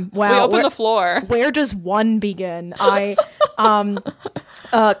the time. Wow. We open the floor. Where does one begin?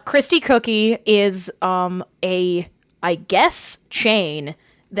 Christie Cookie is I guess chain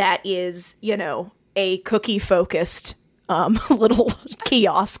that is, you know, a cookie focused little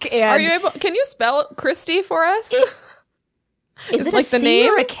kiosk. And are you able? Can you spell Christie for us? Is it like a C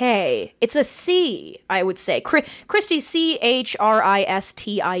name? Or a K? It's a C, I would say. Christie, CHRISTIE,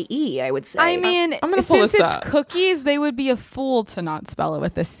 I would say. I mean, I'm gonna pull since this it's up. Cookies, they would be a fool to not spell it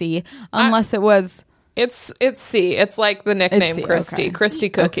with a C, unless it was. It's C. It's like the nickname Christie. Okay. Christie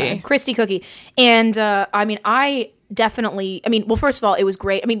Cookie. Okay. Christie Cookie. And I mean, well, first of all, it was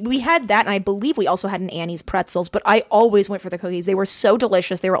great. I mean, we had that, and I believe we also had an Annie's pretzels, but I always went for the cookies. They were so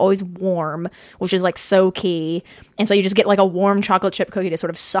delicious. They were always warm, which is like so key. And so you just get like a warm chocolate chip cookie to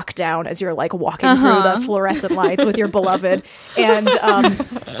sort of suck down as you're like walking through the fluorescent lights with your beloved. And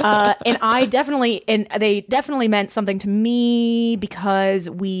they definitely meant something to me because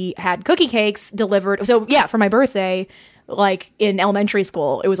we had cookie cakes delivered. So yeah, for my birthday, like in elementary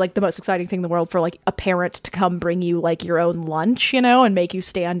school, it was like the most exciting thing in the world for like a parent to come bring you like your own lunch, you know, and make you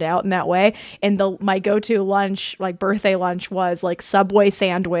stand out in that way. And my go-to lunch, like birthday lunch, was like Subway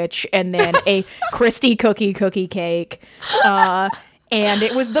sandwich and then a Christie cookie cake. And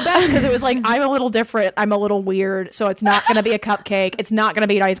it was the best because it was like, I'm a little different. I'm a little weird. So it's not going to be a cupcake. It's not going to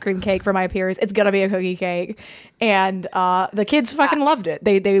be an ice cream cake for my peers. It's going to be a cookie cake. And the kids fucking loved it.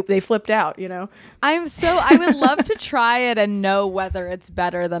 They flipped out, you know? I would love to try it and know whether it's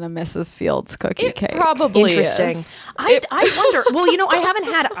better than a Mrs. Fields cookie cake. Probably interesting. Is. I wonder. Well, you know, I haven't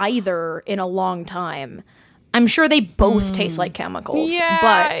had either in a long time. I'm sure they both taste like chemicals. Yeah,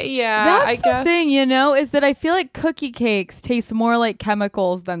 but that's I guess the thing, you know, is that I feel like cookie cakes taste more like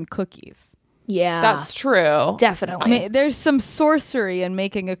chemicals than cookies. Yeah, that's true. Definitely. I mean, there's some sorcery in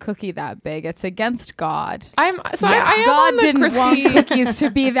making a cookie that big. It's against God. I am God didn't Christie want cookies to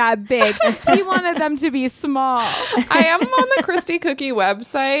be that big. He wanted them to be small. I am on the Christie Cookie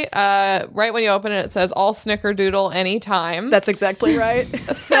website. Right when you open it, it says all snickerdoodle anytime. That's exactly right.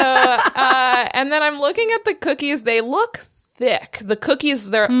 So, and then I'm looking at the cookies. They look thick. The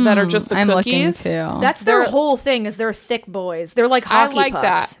cookies that are just the cookies. That's their whole thing. Is they're thick boys. They're like hockey I like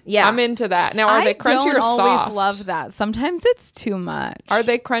pucks. that. Yeah, I'm into that. Now, are they crunchy or soft? I always love that. Sometimes it's too much. Are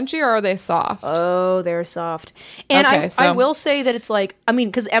they crunchy or are they soft? Oh, they're soft. And I will say that it's like, I mean,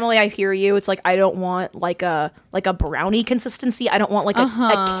 because Emily, I hear you. It's like I don't want like a brownie consistency. I don't want like a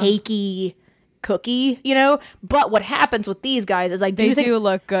cakey cookie, you know. But what happens with these guys is they do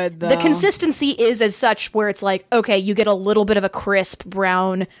look good though. The consistency is as such where it's like, okay, you get a little bit of a crisp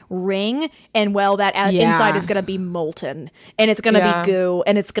brown ring, and that inside is gonna be molten, and it's gonna be goo,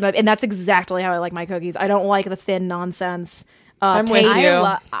 and and that's exactly how I like my cookies. I don't like the thin nonsense. I'm with you.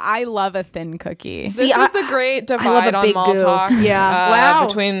 I love a thin cookie. This is the great divide on mall talk. Yeah,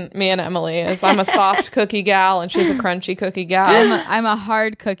 between me and Emily is I'm a soft cookie gal and she's a crunchy cookie gal. I'm a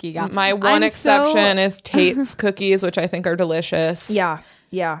hard cookie gal. My one exception is Tate's cookies, which I think are delicious. Yeah,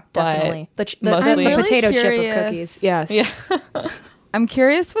 definitely. The mostly really potato chip of cookies. Yes. Yeah. I'm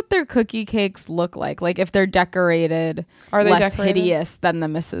curious what their cookie cakes look like. Like if they're decorated, are they less hideous than the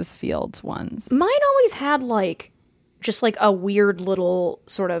Mrs. Fields ones? Mine always had just like a weird little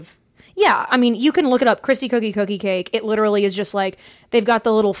sort of, I mean, you can look it up, Christy cookie cake. It literally is just like, they've got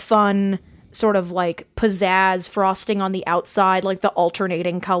the little fun sort of like pizzazz frosting on the outside, like the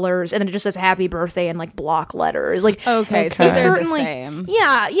alternating colors, and then it just says happy birthday in like block letters. Like, okay. So it's certainly the same.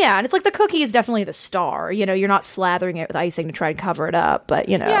 Yeah. And it's like the cookie is definitely the star, you know, you're not slathering it with icing to try and cover it up, but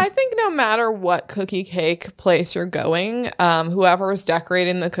you know. Yeah, I think no matter what cookie cake place you're going, whoever is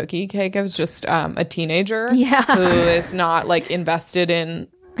decorating the cookie cake is just a teenager who is not like invested in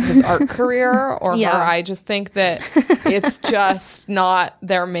his art career or her. I just think that it's just not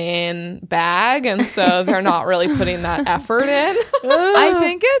their main bag, and so they're not really putting that effort in. I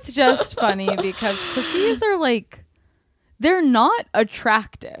think it's just funny because cookies are like, they're not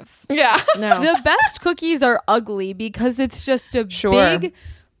attractive. Yeah. No. The best cookies are ugly because it's just a big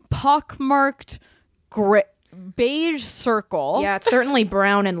pockmarked beige circle. Yeah, it's certainly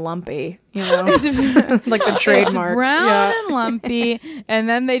brown and lumpy, you know. Like the trademarks. It's brown and lumpy, and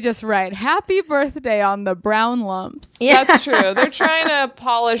then they just write happy birthday on the brown lumps. Yeah. That's true. They're trying to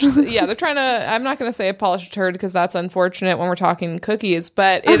polish, I'm not going to say a polished turd because that's unfortunate when we're talking cookies,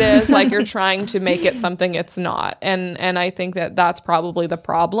 but it is like you're trying to make it something it's not. And I think that that's probably the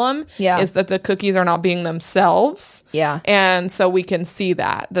problem, is that the cookies are not being themselves. Yeah. And so we can see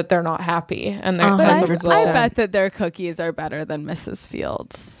that they're not happy. And they're, as a result. I bet that their cookies are better than Mrs.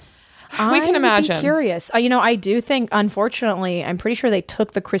 Fields. We can imagine. Be curious. I do think, unfortunately, I'm pretty sure they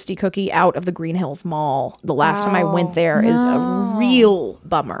took the Christy cookie out of the Green Hills Mall. The last time I went there is a real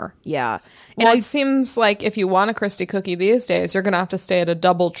bummer. Yeah. And it seems like if you want a Christy cookie these days, you're going to have to stay at a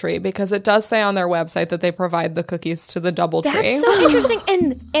DoubleTree, because it does say on their website that they provide the cookies to the DoubleTree. That's so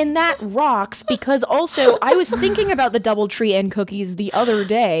interesting. And that rocks, because also I was thinking about the DoubleTree and cookies the other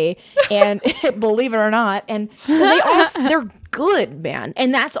day, and believe it or not, and they're good, man.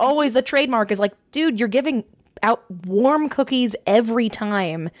 And that's always the trademark, is like, dude, you're giving out warm cookies every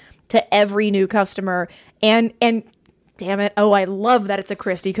time to every new customer. And damn it. Oh, I love that it's a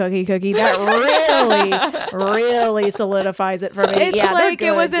Christy cookie. That really solidifies it for me. It's like good,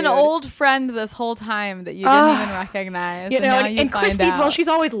 it was an old friend this whole time that you didn't even recognize. You know, and Christy's, well, she's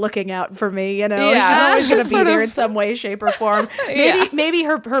always looking out for me, you know. Yeah. She's always going to be there in some way, shape, or form. Maybe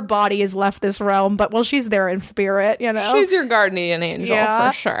her body has left this realm, but, well, she's there in spirit, you know. She's your guardian angel,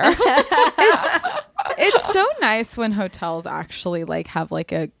 for sure. It's so nice when hotels actually like have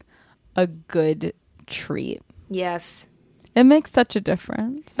like a good treat. Yes. It makes such a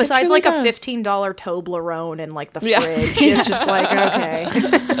difference. Besides like a $15 Toblerone in like the fridge. It's just like,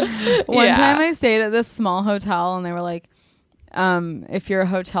 okay. One time I stayed at this small hotel and they were like, if you're a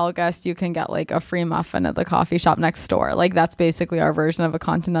hotel guest, you can get like a free muffin at the coffee shop next door. Like that's basically our version of a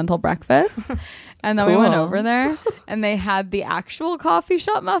continental breakfast. And then we went over there and they had the actual coffee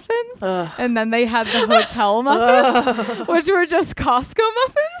shop muffins. And then they had the hotel muffins, which were just Costco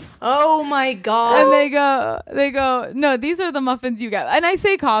muffins. Oh my God. And they go, no, these are the muffins you get. And I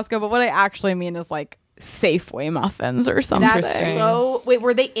say Costco, but what I actually mean is like Safeway muffins or something. That's so, wait,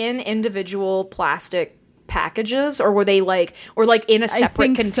 were they in individual plastic packages, or were they like, or like in a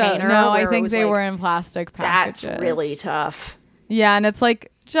separate container? So. No, I think they were in plastic packages. That's really tough. Yeah. And it's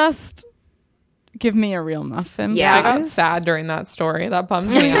like, just Give me a real muffin. Yeah, I got sad during that story. That bummed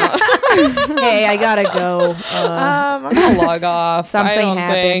me out. Hey, I gotta go. I'm gonna log off. Something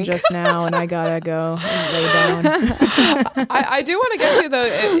happened just now, and I gotta go and lay down. I do want to get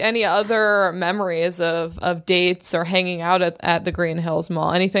to any other memories of dates or hanging out at the Green Hills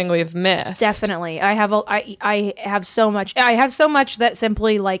Mall. Anything we've missed? Definitely, I have so much. I have so much that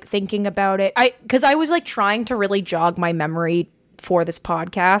simply like thinking about it. Because I was like trying to really jog my memory for this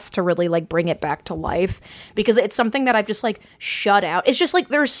podcast to really like bring it back to life, because it's something that I've just like shut out. It's just like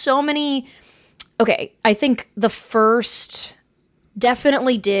there's so many. Okay, I think the first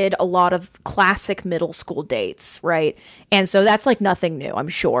definitely did a lot of classic middle school dates, right? And so that's like nothing new. I'm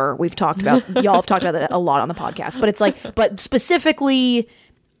sure we've talked about y'all have talked about that a lot on the podcast, but it's like, but specifically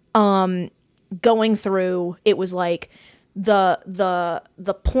going through, it was like the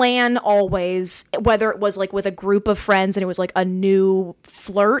plan always, whether it was like with a group of friends and it was like a new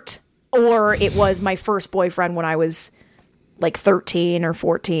flirt, or it was my first boyfriend when I was like 13 or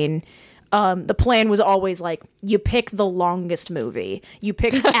 14, the plan was always like, you pick the longest movie. You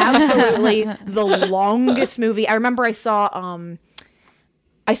pick absolutely the longest movie. I remember I saw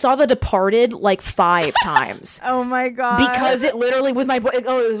The Departed like 5 times. Oh my god! Because it literally with my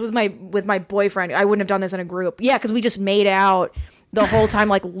boyfriend. I wouldn't have done this in a group. Yeah, because we just made out the whole time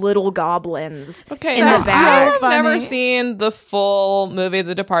like little goblins. Okay, in the back. I've never seen the full movie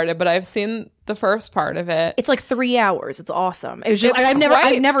The Departed, but I've seen the first part of it. It's like 3 hours. It's awesome. It was just I've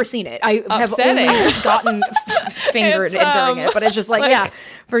never seen it. I have only gotten fingered during it, but it's just like yeah,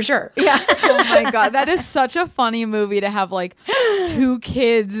 for sure. Yeah. Oh my god, that is such a funny movie to have like 2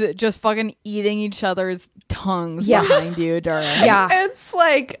 kids just fucking eating each other's tongues behind you during. Yeah. It's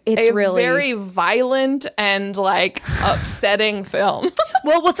like it's a really very violent and like upsetting film.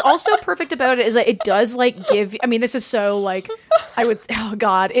 Well, what's also perfect about it is that it does like give, I mean, this is so like, I would say, oh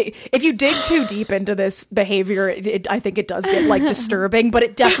God, if you dig too deep into this behavior, I think it does get like disturbing, but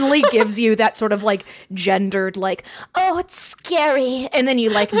it definitely gives you that sort of like gendered, like, oh, it's scary. And then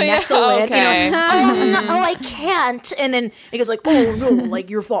you like nestle in, you know, oh, I can't. And then it goes like, oh no, like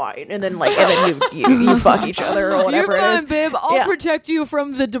you're fine. And then like, and then you fuck each other or whatever you're fine, it is. Babe. I'll protect you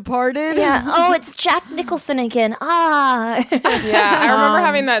from The Departed. Yeah. Oh, it's Jack Nicholson again. Ah. Yeah. I remember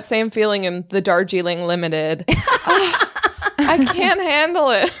having that same feeling in the Darjeeling Limited. I can't handle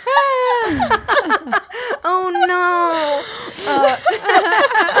it. Oh no.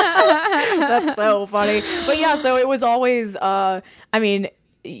 That's so funny. But yeah, so it was always I mean,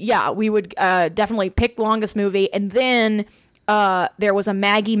 yeah, we would definitely pick longest movie, and then there was a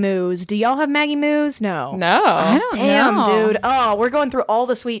Maggie Moo's. Do y'all have Maggie Moo's? No. I don't know. Damn, dude. Oh, we're going through all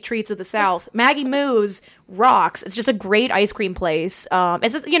the sweet treats of the South. Maggie Moo's rocks. It's just a great ice cream place.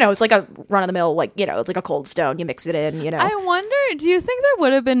 It's, you know, it's like a run of the mill, like, you know, it's like a Cold Stone. You mix it in, you know. I wonder, do you think there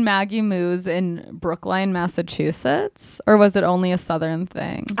would have been Maggie Moo's in Brookline, Massachusetts? Or was it only a Southern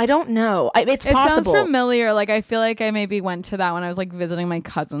thing? I don't know. It's possible. It sounds familiar. Like, I feel like I maybe went to that when I was like visiting my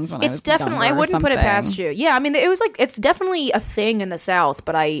cousins when I was definitely, I wouldn't put it past you. Yeah, I mean, it was like, it's definitely a thing in the South,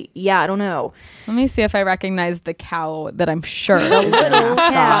 but I don't know. Let me see if I recognize the cow that I'm sure is a little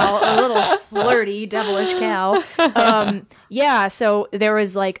cow, a little flirty, devilish cow. Yeah, so there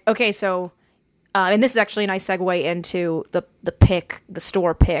was like, okay, so and this is actually a nice segue into the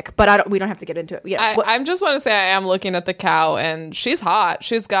store pick, but we don't have to get into it. Yeah, I just want to say I am looking at the cow, and she's hot.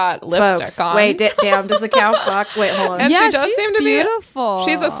 She's got lipstick on. Wait, damn, does the cow fuck? Wait, hold on. And she does seem to beautiful. be.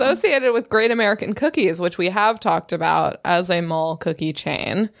 She's associated with Great American Cookies, which we have talked about as a mall cookie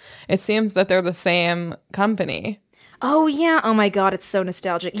chain. It seems that they're the same company. Oh yeah! Oh my God! It's so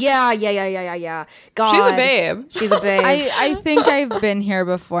nostalgic. Yeah. God, she's a babe. She's a babe. I think I've been here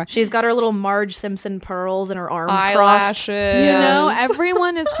before. She's got her little Marge Simpson pearls and her arms eyelashes. Crossed. You know,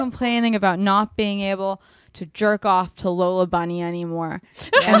 everyone is complaining about not being able to jerk off to Lola Bunny anymore,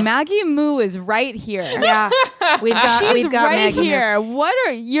 and Maggie Moo is right here. Yeah, we've got right Maggie here.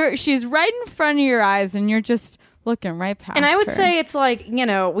 Moo. She's right in front of your eyes, and you're just looking right past. And I would say it's like, you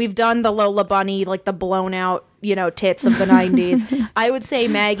know, we've done the Lola Bunny, like the blown out, you know, tits of the 90s. I would say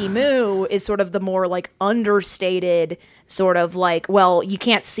Maggie Moo is sort of the more like understated sort of like, well, you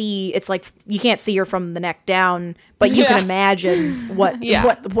can't see, it's like you can't see her from the neck down, but you can imagine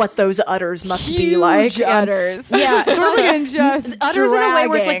what those udders must be like. Udders. Yeah, sort of like just udders dragging. in a way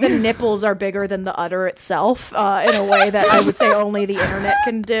where it's like the nipples are bigger than the udder itself, in a way that I would say only the internet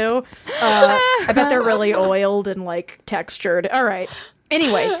can do. I bet they're really oiled and like textured. All right.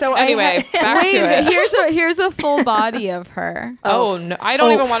 Anyway, back to it. Here's a full body of her. Oh no, I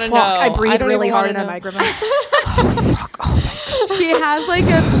don't even want to know. I breathe really hard in a microphone. Oh fuck! Oh my God. She has like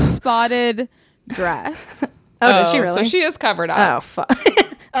a spotted dress. Oh, does she really? So she is covered up. Oh fuck!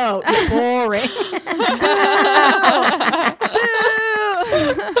 Oh, boring.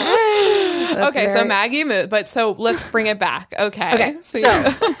 Okay, so Maggie moved, but so let's bring it back. Okay.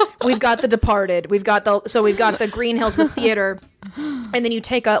 So we've got The Departed. We've got the Green Hills, the theater, and then you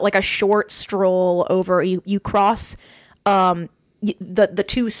take a short stroll over. You cross the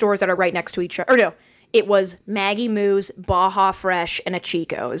two stores that are right next to each other. Or no, it was Maggie Moo's, Baja Fresh, and a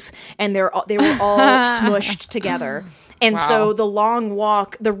Chico's, and they were all smushed together. And so the long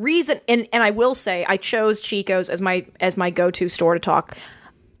walk, the reason, and I will say, I chose Chico's as my go-to store to talk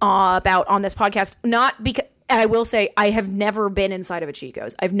about on this podcast, not because. And I will say, I have never been inside of a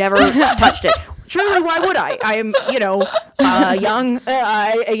Chico's. I've never touched it. Truly, why would I? I am, young.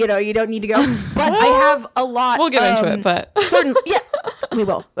 You don't need to go. But I have a lot. We'll get into it, but yeah, we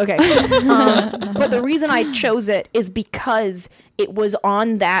will. Okay. But the reason I chose it is because it was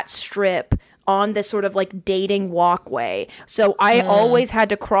on that strip, on this sort of like dating walkway. So I always had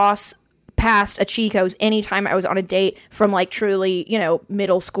to cross past a Chico's anytime I was on a date from like truly,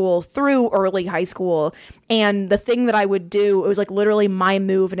 middle school through early high school. And the thing that I would do, it was like literally my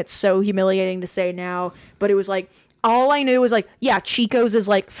move, and it's so humiliating to say now, but it was like, all I knew was like, yeah, Chico's is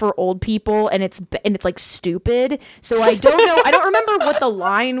like for old people, and it's like stupid. So I don't know. I don't remember what the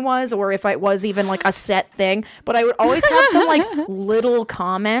line was, or if it was even like a set thing. But I would always have some like little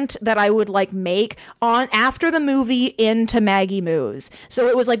comment that I would like make on after the movie into Maggie Moo's. So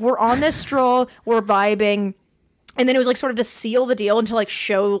it was like, we're on this stroll, we're vibing. And then it was like sort of to seal the deal and to like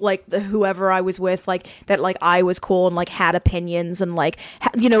show like whoever I was with, like that like I was cool and like had opinions and like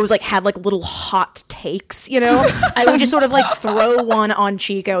it was like had like little hot takes. I would just sort of like throw one on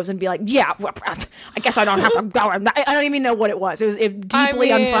Chico's and be like, yeah, I guess I don't have to go. I don't even know what it was. It was deeply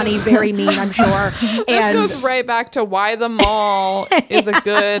unfunny, very mean, I'm sure. This goes right back to why the mall is a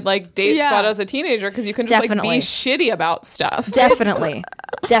good like date spot as a teenager, because you can just like be shitty about stuff. Definitely.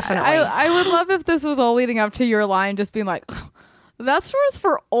 I would love if this was all leading up to your line just being like, that store's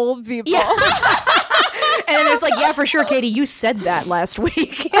for old people. Yeah. And then it's like, yeah, for sure, Katie, you said that last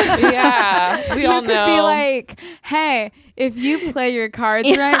week. Yeah, we all know. You could be like, hey, if you play your cards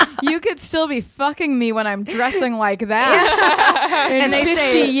right, you could still be fucking me when I'm dressing like that. In and they 50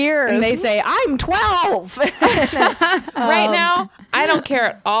 say, years. And they say, I'm 12. Right now, I don't care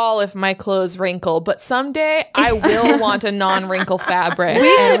at all if my clothes wrinkle, but someday I will want a non-wrinkle fabric.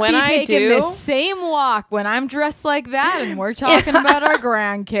 And when I do, the same walk when I'm dressed like that, and we're talking about our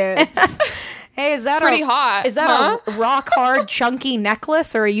grandkids. Hey, is that pretty hot? Is that a rock hard chunky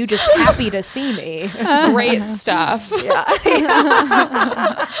necklace, or are you just happy to see me? Great stuff. Yeah.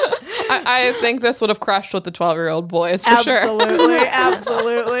 I think this would have crushed with the 12-year-old boys for absolutely, sure.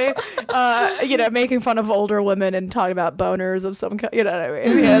 Absolutely. Making fun of older women and talking about boners of some kind. You know what I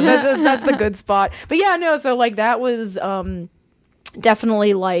mean? Yeah, that's the good spot. But yeah, no. So like that was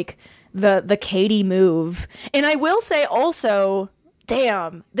definitely like the Katie move, and I will say also,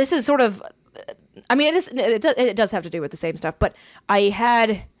 damn, this is sort of. I mean, it does have to do with the same stuff, but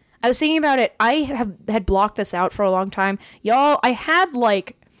I was thinking about it. I had blocked this out for a long time. Y'all, I had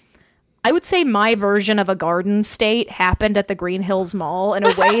like, I would say my version of a Garden State happened at the Green Hills Mall in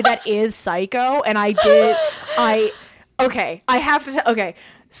a way that is psycho. And I have to, okay.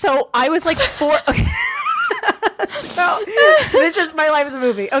 So I was like so this is my life as a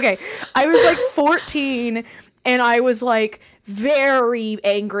movie. Okay. I was like 14 and I was like, very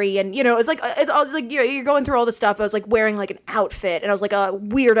angry, and I was like you're going through all this stuff. I was like wearing like an outfit, and I was like a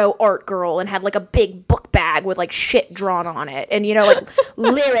weirdo art girl, and had like a big book bag with like shit drawn on it, and like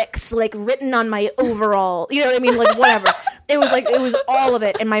lyrics like written on my overall. You know what I mean? Like whatever. It was all of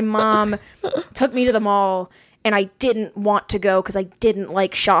it. And my mom took me to the mall, and I didn't want to go because I didn't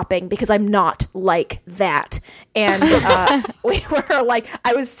like shopping, because I'm not like that. And we were like,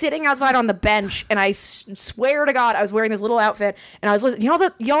 I was sitting outside on the bench, and I swear to God, I was wearing this little outfit, and I was listening.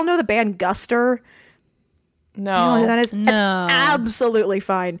 Y'all know the band Guster? No. You know what that is? No. It's absolutely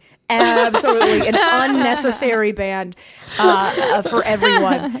fine. Absolutely an unnecessary band for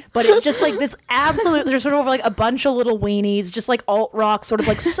everyone, but it's just like this absolute. There's sort of like a bunch of little weenies, just like alt rock, sort of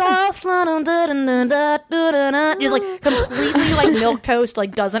like soft, just like completely like milquetoast,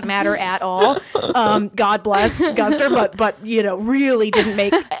 like doesn't matter at all. God bless Guster, but really didn't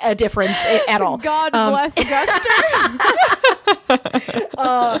make a difference at all. God bless Guster.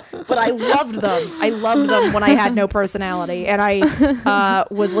 But I loved them. I loved them when I had no personality, and I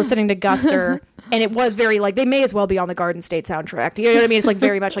was listening to Guster, and it was very like, they may as well be on the Garden State soundtrack. You know what I mean? It's like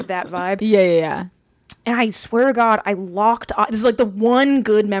very much like that vibe. Yeah. And I swear to God, I locked eyes. This is like the one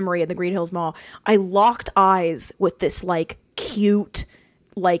good memory at the Green Hills Mall. I locked eyes with this like cute,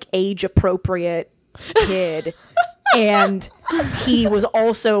 like age appropriate kid. And he was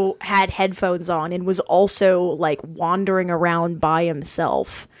also had headphones on and was also like wandering around by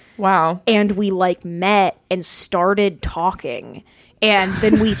himself. Wow. And we like met and started talking, and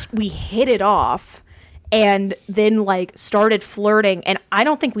then we hit it off, and then like started flirting, and I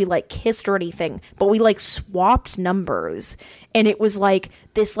don't think we like kissed or anything, but we like swapped numbers, and it was like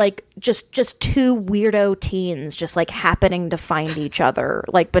this like just two weirdo teens just like happening to find each other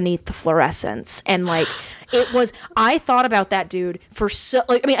like beneath the fluorescence. And like it was, I thought about that dude for so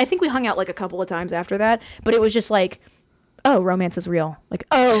like, I mean, I think we hung out like a couple of times after that, but it was just like, oh, romance is real. Like,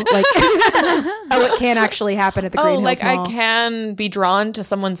 oh, like, oh, it can actually happen at the Green Hills like Mall. I can be drawn to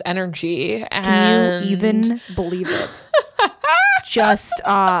someone's energy. Can you even believe it? Just,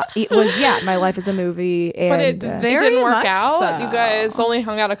 it was, my life is a movie. And, but it didn't work out. So. You guys only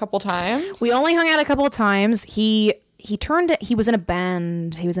hung out a couple times. We only hung out a couple of times. He was in a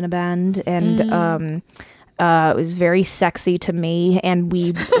band. And, it was very sexy to me, and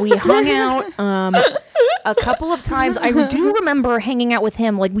we hung out a couple of times. I do remember hanging out with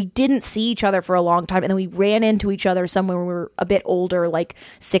him. Like, we didn't see each other for a long time, and then we ran into each other somewhere when we were a bit older, like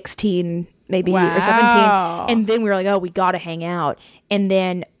 16 maybe or 17. And then we were like, oh, we got to hang out. And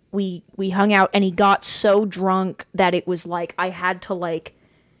then we hung out, and he got so drunk that it was like he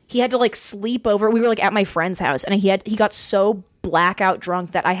had to like sleep over. We were like at my friend's house, and he got so blackout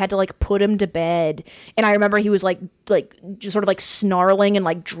drunk that I had to like put him to bed. And I remember he was like just sort of like snarling and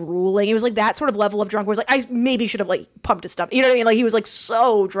like drooling. It was like that sort of level of drunk where it was like I maybe should have like pumped his stomach. You know what I mean? Like he was like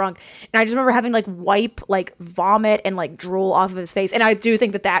so drunk. And I just remember having like wipe like vomit and like drool off of his face. And I do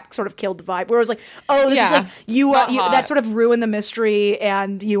think that sort of killed the vibe where it was like, oh, this is like you that sort of ruined the mystery,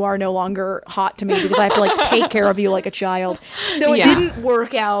 and you are no longer hot to me because I have to like take care of you like a child. So it didn't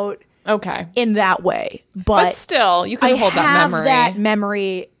work out. Okay. In that way. But still, you can hold that memory. That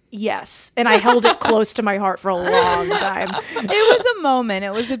memory, yes. And I held it close to my heart for a long time. It was a moment.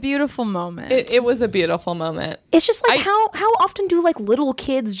 It was a beautiful moment. It was a beautiful moment. It's just like how often do like little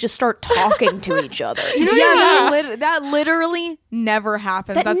kids just start talking to each other? You know that literally never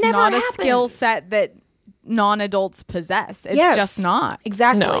happens. That's never not happens. A skill set that non-adults possess. It's just not.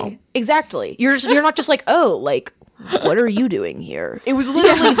 Exactly. No. Exactly. You're not just like, oh, like, what are you doing here? It was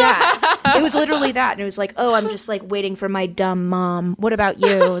literally that. It was literally that. And it was like, oh, I'm just like waiting for my dumb mom. What about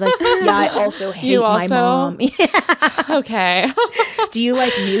you? Like, yeah, I also hate my mom. Yeah. Okay. Do you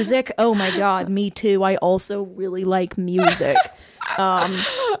like music? Oh my God, me too. I also really like music.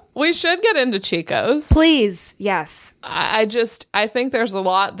 We should get into Chico's. Please. Yes. I think there's a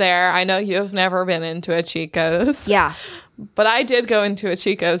lot there. I know you've never been into a Chico's. Yeah. But I did go into a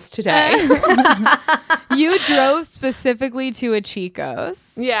Chico's today. You drove specifically to a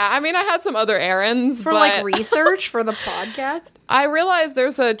Chico's. Yeah, I mean, I had some other errands. For like research for the podcast? I realized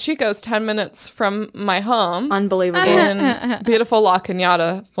there's a Chico's 10 minutes from my home. Unbelievable. In beautiful La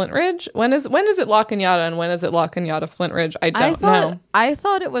Cañada, Flint Ridge. When is it La Cañada and when is it La Cañada, Flint Ridge? I don't know. I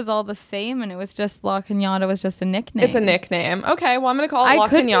thought it was all the same, and it was just La Cañada was just a nickname. It's a nickname. Okay, well, I'm going to call it La Cañada. I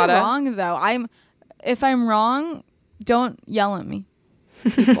could be wrong, though. If I'm wrong, don't yell at me.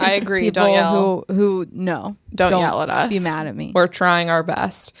 I agree. Don't yell. Who Don't yell at us. Be mad at me. We're trying our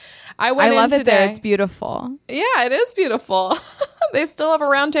best. I love it today. there. It's beautiful. Yeah, it is beautiful. They still have a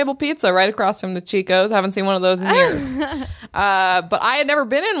round table pizza right across from the Chico's. Haven't seen one of those in years. But I had never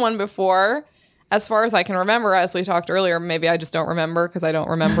been in one before, as far as I can remember. As we talked earlier, maybe I just don't remember because I don't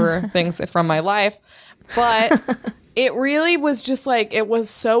remember things from my life. But it really was just like, it was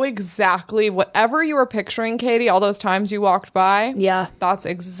so exactly whatever you were picturing, Katie, all those times you walked by. Yeah. That's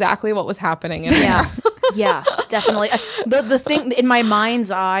exactly what was happening in there. Yeah, definitely. The thing in my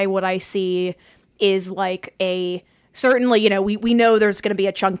mind's eye, what I see is like certainly, you know, we know there's going to be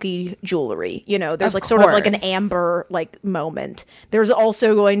a chunky jewelry, you know, there's sort of like an amber like moment. There's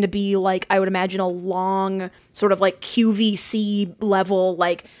also going to be like, I would imagine a long sort of like QVC level,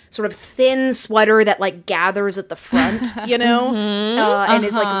 like sort of thin sweater that like gathers at the front, you know, and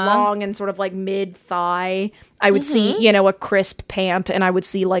is like long and sort of like mid thigh. I would see, you know, a crisp pant, and I would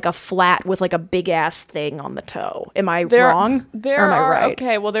see like a flat with like a big ass thing on the toe. Am I wrong? Or am I right?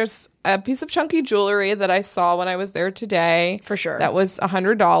 Okay, well, there's a piece of chunky jewelry that I saw when I was there today. For sure. That was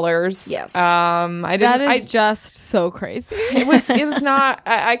 $100. Yes. That is just so crazy. It was not,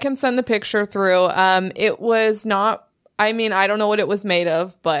 I can send the picture through. It was not, I mean, I don't know what it was made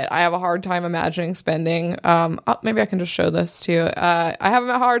of, but I have a hard time imagining spending, maybe I can just show this to you. I have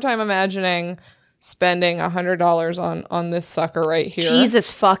a hard time imagining spending $100 on this sucker right here. Jesus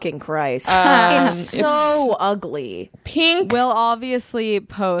fucking Christ. It's so ugly. Pink. We'll obviously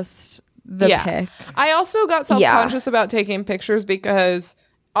post the pic. I also got self-conscious about taking pictures because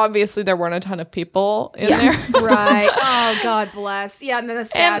obviously there weren't a ton of people in there. Right. Oh, God bless. Yeah, and then the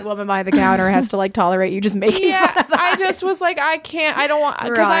sad woman behind the counter has to like tolerate you just making fun of that. I just was like, I don't want,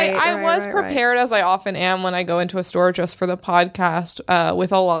 because I was prepared as I often am when I go into a store just for the podcast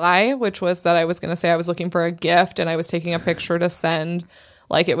with a lie, which was that I was going to say I was looking for a gift and I was taking a picture to send.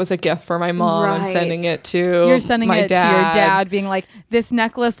 Like it was a gift for my mom. I'm sending it to You're sending my it dad. to your dad, being like, this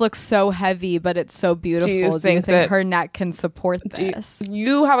necklace looks so heavy, but it's so beautiful. Do you think her neck can support this?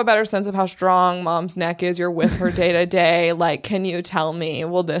 You have a better sense of how strong mom's neck is. You're with her day to day. Like, can you tell me,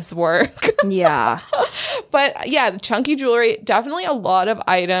 will this work? Yeah. But yeah, the chunky jewelry, definitely a lot of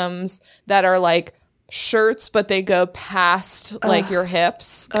items that are like shirts, but they go past like your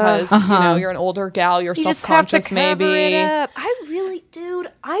hips because you know you're an older gal, you're self-conscious. Maybe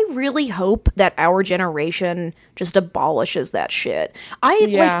I really hope that our generation just abolishes that shit.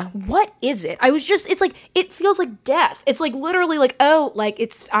 Like, what is it? It's like, it feels like death. It's like literally like, oh,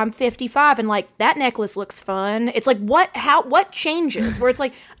 like I'm 55 and like that necklace looks fun. It's like, what changes? Where it's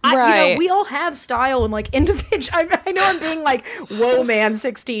like, you know, we all have style and like individual. I know I'm being like, whoa, man,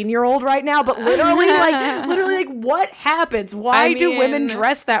 16-year-old right now, but literally like what happens? Why do women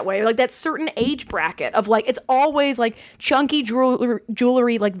dress that way? Like that certain age bracket of like, it's always like chunky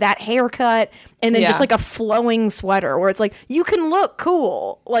jewelry, like that haircut, and then just like a flowing sweater where it's like, you can look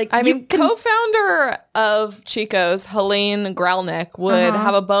cool. Like, co-founder of Chico's, Helene Gralnick, would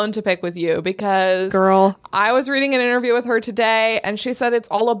have a bone to pick with you because I was reading an interview with her today and she said it's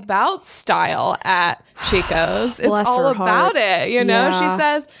all about style at Chico's. It's all about it, you know? She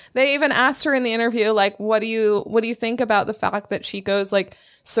says they even asked her in the interview, like, what do you think about the fact that Chico's like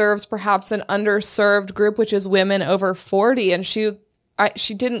serves perhaps an underserved group, which is women over 40? And she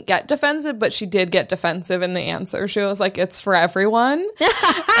didn't get defensive, but she did get defensive in the answer. She was like, it's for everyone. And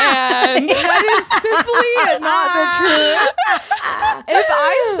that is simply not the truth.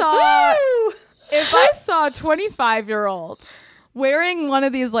 If I saw a 25-year-old wearing one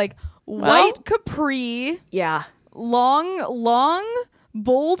of these like white capri, long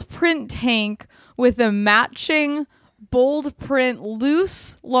bold print tank with a matching bold print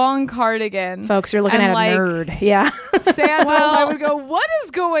loose long cardigan, folks, you're looking at a nerd. Sandals. I would go, what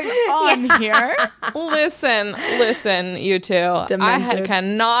is going on here? Listen, you two. Demented. I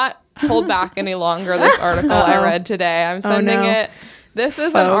cannot hold back any longer. This article I read today, I'm sending it. This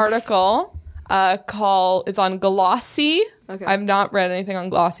is an article it's on Glossy. Okay. I've not read anything on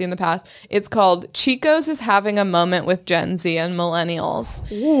Glossy in the past. It's called Chico's is having a moment with Gen Z and millennials.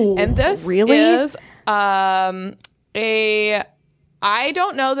 Ooh, and this is I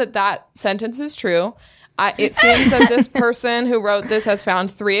don't know that sentence is true. It seems that this person who wrote this has found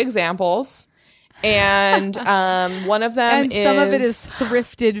 3 examples, and one of them and some of it is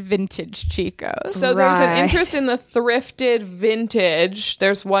thrifted vintage Chico's. So there's an interest in the thrifted vintage.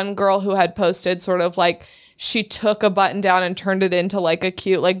 There's one girl who had posted sort of like she took a button down and turned it into like a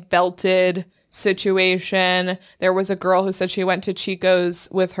cute like belted situation. There was a girl who said she went to Chico's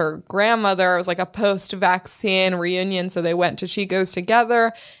with her grandmother. It was like a post-vaccine reunion, so they went to Chico's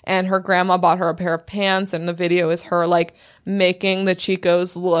together, and her grandma bought her a pair of pants, and the video is her like making the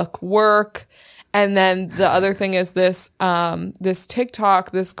Chico's look work. And then the other thing is this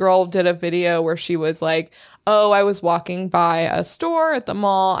TikTok, this girl did a video where she was like, oh, I was walking by a store at the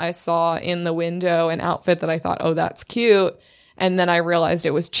mall. I saw in the window an outfit that I thought, oh, that's cute. And then I realized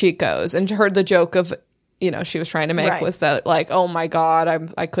it was Chico's, and heard the joke of, you know, she was trying to make was that like, oh my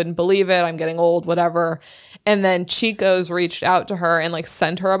God, I couldn't believe it. I'm getting old, whatever. And then Chico's reached out to her and like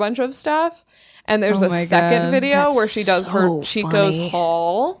sent her a bunch of stuff. And there's a second video where she does her Chico's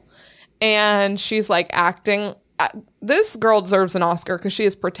haul, and she's like acting. This girl deserves an Oscar because she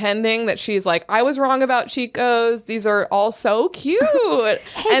is pretending that she's like, I was wrong about Chico's. These are all so cute.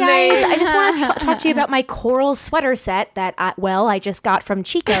 Hey guys, I just want to talk to you about my coral sweater set that I just got from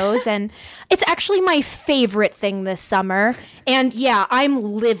Chico's, and it's actually my favorite thing this summer. And yeah, I'm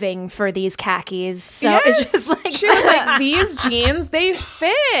living for these khakis. So it's just like she was like, these jeans, they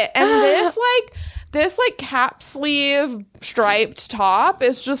fit, and this cap sleeve striped top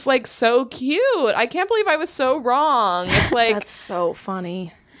is just like so cute. I can't believe I was so wrong. It's like that's so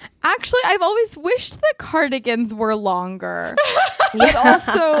funny. Actually, I've always wished the cardigans were longer. It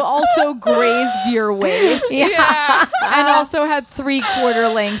also grazed your waist. Yeah. And also had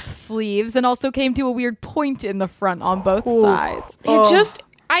 3/4 length sleeves, and also came to a weird point in the front on both sides.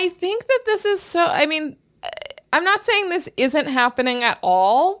 I think that this is so, I mean, I'm not saying this isn't happening at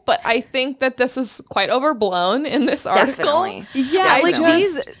all, but I think that this is quite overblown in this article. Definitely. Yeah,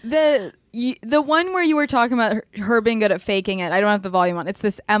 the one where you were talking about her being good at faking it. I don't have the volume on. It's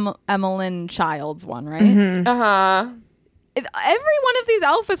this Emmeline Childs one, right? Mm-hmm. every one of these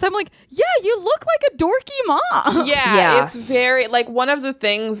outfits, I'm like, yeah, you look like a dorky mom. Yeah, it's very, like, one of the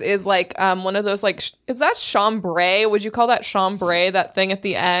things is, like, one of those, like, is that chambray? Would you call that chambray, that thing at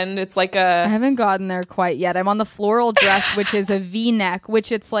the end? It's like I haven't gotten there quite yet. I'm on the floral dress, which is a V-neck,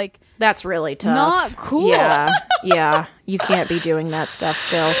 which it's like... That's really tough. Not cool. Yeah. You can't be doing that stuff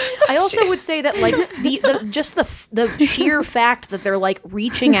still. I also would say that, like, the sheer fact that they're, like,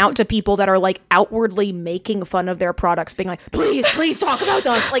 reaching out to people that are, like, outwardly making fun of their products, being like, please talk about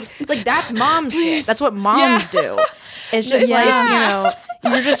us. Like, it's like, that's mom shit. That's what moms do. It's just like, you know,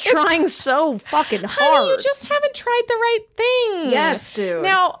 you're just trying so fucking hard. Honey, you just haven't tried the right thing. Yes, dude.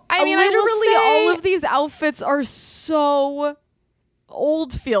 Now, I mean, literally I will say, all of these outfits are so...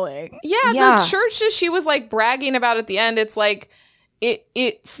 old feeling. Yeah, the church that she was like bragging about at the end, it's like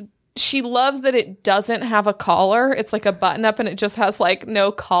it's she loves that it doesn't have a collar. It's like a button up and it just has like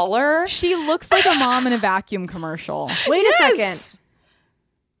no collar. She looks like a mom in a vacuum commercial. Wait a second.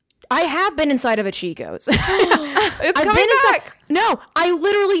 I have been inside of a Chico's. It's coming back. No, I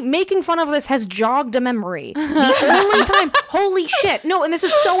literally, making fun of this has jogged a memory. The only time, holy shit. No, and this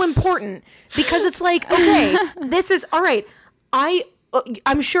is so important because it's like, okay, this is, all right,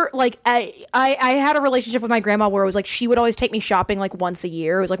 I'm sure, like, I had a relationship with my grandma where it was like she would always take me shopping like once a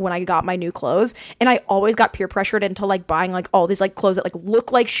year. It was like when I got my new clothes, and I always got peer pressured into like buying like all these like clothes that like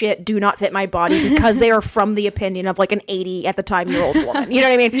look like shit, do not fit my body because they are from the opinion of like an 80 at the time year old woman. You know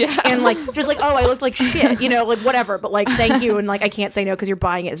what I mean? Yeah. And like just like, oh, I looked like shit, you know, like whatever. But like, thank you, and like I can't say no because you're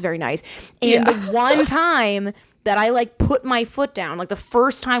buying it. It's very nice. And the one time that I like put my foot down, like the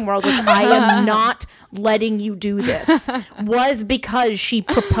first time where I was like, I am not letting you do this, was because she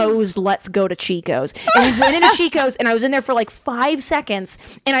proposed, let's go to Chico's. And we went into Chico's and I was in there for like 5 seconds.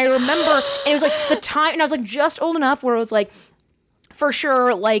 And I remember, and it was like the time, and I was like just old enough where it was like, for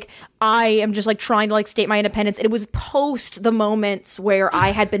sure, like, I am just like trying to like state my independence. It was post the moments where I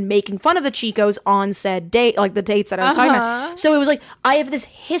had been making fun of the Chicos on said date, like the dates that I was talking about. So it was like, I have this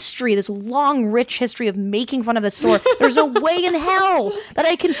history, this long, rich history of making fun of the store. There's no way in hell that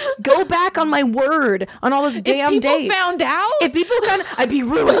I can go back on my word on all those damn dates. If people found out? If people found, I'd be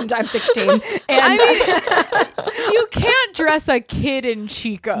ruined. I'm 16. And I mean, you can't dress a kid in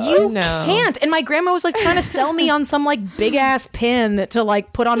Chico's. You can't. And my grandma was like trying to sell me on some like big ass pin to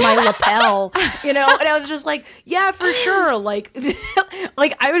like put on my lapel, you know, and I was just like, yeah, for sure. Like,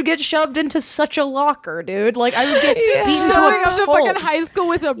 like I would get shoved into such a locker, dude. Like I would get beaten showing up to fucking high school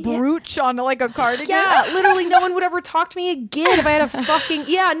with a brooch on like a cardigan. Yeah, literally, no one would ever talk to me again if I had a fucking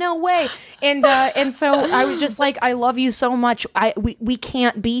no way. And so I was just like, I love you so much. We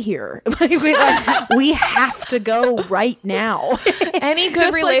can't be here. we have to go right now. Any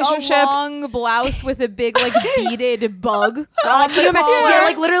good just relationship, like a long blouse with a big like beaded bug. Yeah,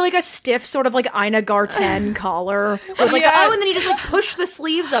 like literally like a stiff sort of like Ina Garten collar with like and then you just like push the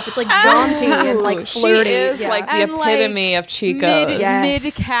sleeves up. It's like jaunty and like flirty. She is like the epitome of Chico's.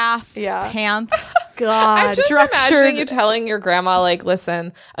 Mid-calf pants. God, I'm just imagining you telling your grandma, like,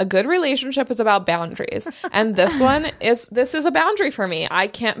 listen, a good relationship is about boundaries, and this is a boundary for me. I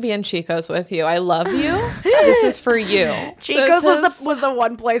can't be in Chico's with you. I love you. This is for you. Chico's was the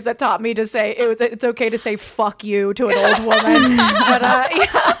one place that taught me to say it's okay to say fuck you to an old woman.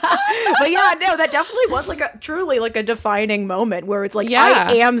 But yeah, no, that definitely was like truly like a defining moment where it's like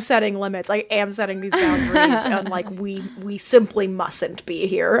I am setting limits. I am setting these boundaries, and like we simply mustn't be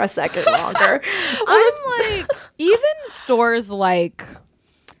here a second longer. I'm like, even stores like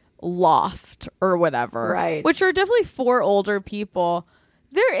Loft or whatever, right, which are definitely for older people,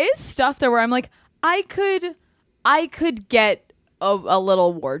 there is stuff there where I'm like, I could get a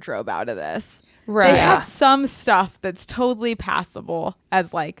little wardrobe out of this. Right. They have some stuff that's totally passable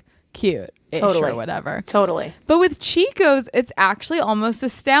as like cute or whatever. Totally. But with Chico's, it's actually almost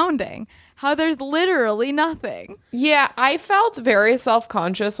astounding how there's literally nothing. Yeah, I felt very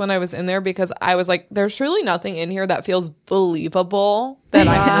self-conscious when I was in there because I was like, there's really nothing in here that feels believable that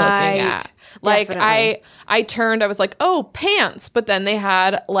I'm looking at. Like I turned, I was like, oh, pants. But then they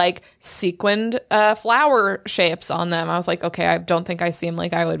had like sequined flower shapes on them. I was like, okay, I don't think I seem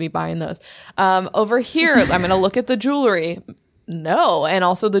like I would be buying those. Over here, I'm going to look at the jewelry. No. And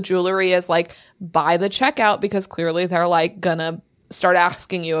also the jewelry is like by the checkout because clearly they're like gonna start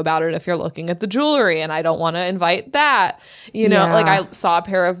asking you about it if you're looking at the jewelry, and I don't want to invite that. You know, like I saw a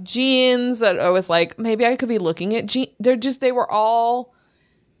pair of jeans that I was like, maybe I could be looking at jeans. They were all,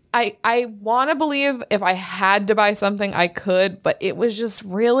 I want to believe if I had to buy something, I could, but it was just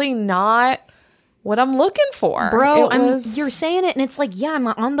really not what I'm looking for. Bro, you're saying it, and it's like, yeah, I'm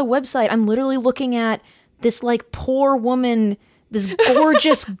on the website. I'm literally looking at this like poor woman this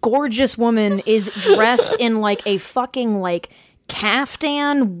gorgeous, gorgeous woman is dressed in like a fucking like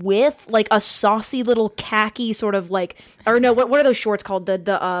caftan with like a saucy little khaki sort of like, or no, what are those shorts called?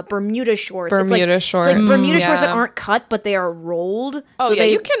 The Bermuda shorts. Bermuda shorts. It's like Bermuda shorts that aren't cut, but they are rolled. Oh so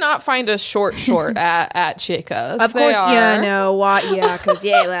you cannot find a short at Chico's. Of course, no, why? Yeah, because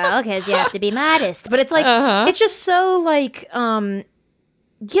you have to be modest. But it's like it's just so like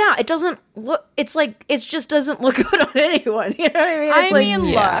yeah, it doesn't look. It's like it just doesn't look good on anyone. You know what I mean?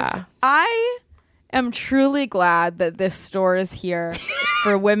 Look, I am truly glad that this store is here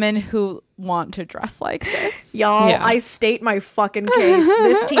for women who want to dress like this. Y'all, I state my fucking case.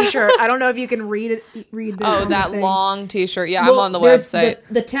 This T-shirt. I don't know if you can read it. Read this. Oh, that long T-shirt. Yeah, well, I'm on the website.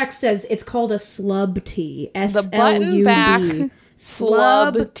 The text says it's called a slub tee. The button back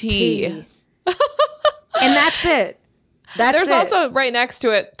slub tee. And that's it. There's also right next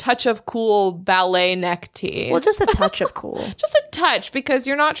to it, touch of cool ballet neck tee. Well, just a touch of cool. Just a touch, because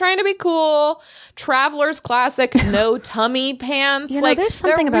you're not trying to be cool. Traveler's classic, no tummy pants. Like there's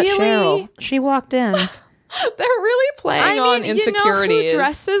something about Cheryl. She walked in. They're really playing on insecurities. You know who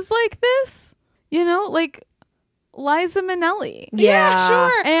dresses like this? You know, like Liza Minnelli. Yeah,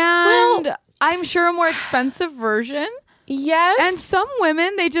 sure. And I'm sure a more expensive version. Yes. And some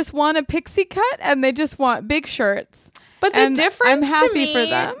women, they just want a pixie cut and they just want big shirts. But the difference I'm happy to me, for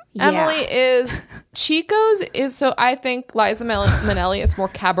them. Emily, is Chico's is so. I think Liza Minnelli is more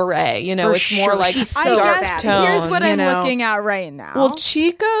cabaret. You know, for it's sure. more like so dark fat. tones. Here's what I'm looking at right now. Well,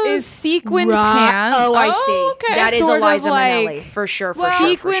 Chico's is sequin pants. Oh, I see. Okay. That is sort a Liza like, Minnelli for sure.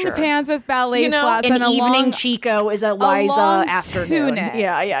 Sequin pants with ballet flats an and evening Chico is a Liza afternoon. Tunic.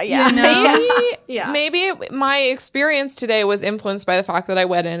 Yeah. You know? Maybe my experience today was influenced by the fact that I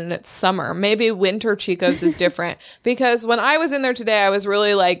went in and it's summer. Maybe winter Chico's is different, because when I was in there today, I was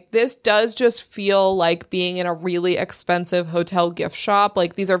really like, this does just feel like being in a really expensive hotel gift shop.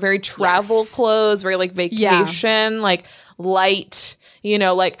 Like, these are very travel clothes, very like vacation, like light, you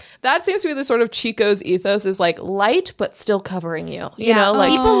know, like that seems to be the sort of Chico's ethos, is like light but still covering you. You know,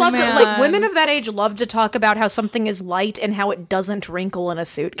 like people love to, like women of that age love to talk about how something is light and how it doesn't wrinkle in a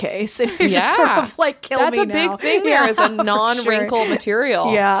suitcase. And you're just sort of like, kill That's me a now. big thing here is a non-wrinkle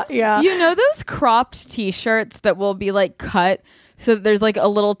material. Yeah. You know those cropped t-shirts that will be like cut so that there's like a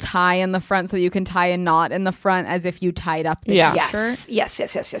little tie in the front so you can tie a knot in the front as if you tied up the t-shirt?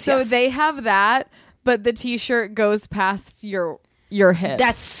 Yes. So they have that, but the t-shirt goes past your hips.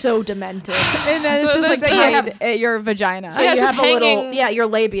 That's so demented. And then it's just like tied at your vagina. So you have a little, your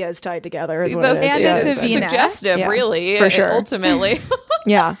labia is tied together is what it is. And it's a V-neck. Suggestive, really, for sure. Ultimately.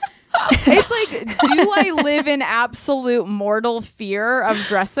 Yeah. It's like, do I live in absolute mortal fear of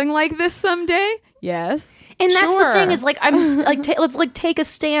dressing like this someday? Yes. And that's the thing, is like, I'm let's like take a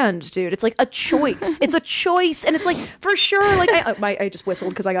stand, dude. It's like a choice. It's a choice. And it's like, for sure, like I just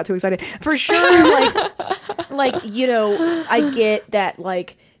whistled because I got too excited. For sure, like, you know, I get that,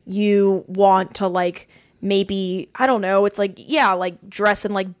 like, you want to, like, maybe, I don't know, it's like, yeah, like dress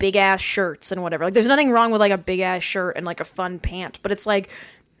in like big ass shirts and whatever. Like, there's nothing wrong with like a big ass shirt and like a fun pant, but it's like,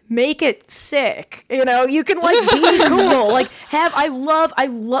 make it sick, you know. You can like be cool, like I love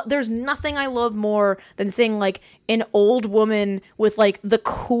there's nothing I love more than seeing like an old woman with like the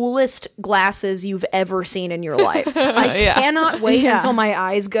coolest glasses you've ever seen in your life. I cannot wait until my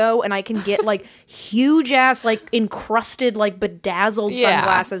eyes go and I can get like huge ass like encrusted like bedazzled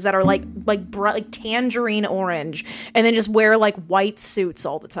sunglasses that are like bright, like tangerine orange, and then just wear like white suits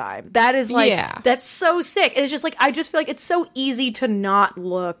all the time. That is like that's so sick. And it's just like, I just feel like it's so easy to not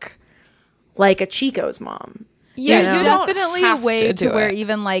look like a Chico's mom. Yeah, there's definitely a way to wear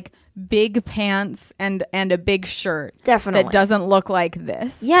even like big pants and a big shirt that doesn't look like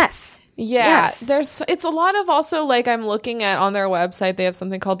this. Yes. Yeah, it's a lot of also, like, I'm looking at on their website, they have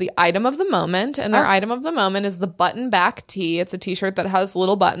something called the item of the moment, and their item of the moment is the button back tee. It's a t-shirt that has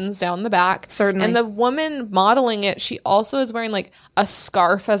little buttons down the back. Certainly. And the woman modeling it, she also is wearing like a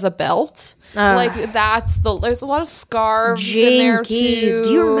scarf as a belt. Like, there's a lot of scarves in there too.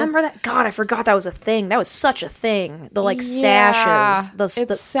 Do you remember that? God, I forgot that was a thing. That was such a thing. The like sashes.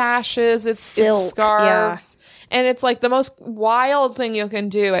 It's sashes, it's scarves. Yeah. And it's like the most wild thing you can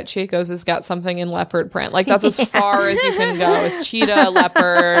do at Chico's is get something in leopard print. Like, that's as far as you can go, is cheetah,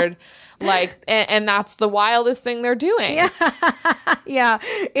 leopard. Like, and that's the wildest thing they're doing. Yeah.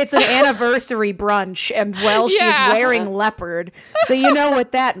 It's an anniversary brunch, and she's wearing leopard. So you know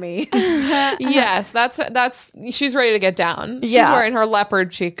what that means. Yes, that's she's ready to get down. She's wearing her leopard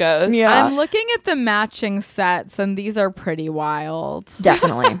Chico's. Yeah. I'm looking at the matching sets, and these are pretty wild.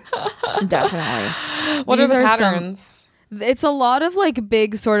 Definitely. What are the patterns? It's a lot of like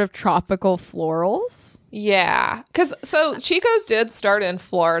big sort of tropical florals. Yeah. Because so Chico's did start in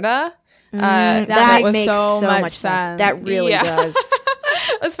Florida. That makes so much sense. That really does.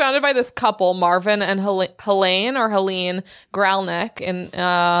 It was founded by this couple, Marvin and Helene Gralnick,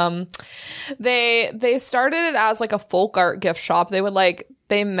 and they started it as like a folk art gift shop. They met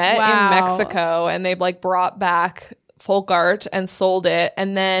in Mexico, and they like brought back folk art and sold it.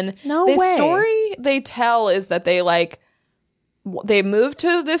 And then story they tell is that they moved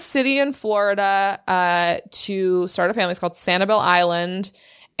to this city in Florida to start a family. It's called Sanibel Island.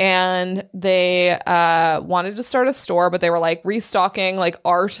 And they wanted to start a store, but they were like, restocking like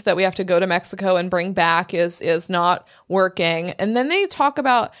art that we have to go to Mexico and bring back is not working. And then they talk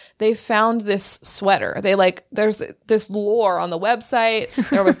about they found this sweater. There's this lore on the website.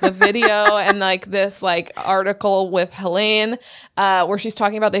 There was the video and like this like article with Helene where she's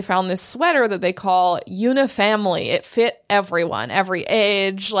talking about they found this sweater that they call Unifamily. It fit everyone, every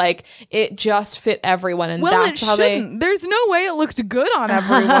age. Like it just fit everyone. And that's how there's no way it looked good on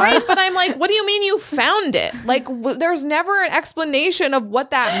everyone. Right, but I'm like, what do you mean you found it? Like, there's never an explanation of what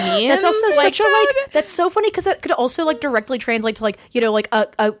that means. That's also that's so funny because that could also like directly translate to like, you know, like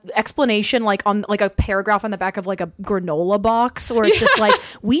a explanation like on like a paragraph on the back of like a granola box, where it's just like,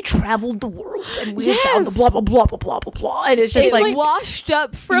 we traveled the world and we found the blah blah blah blah blah blah blah, and it's just like washed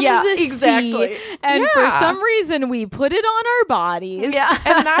up from the sea, and for some reason we put it on our bodies. Yeah,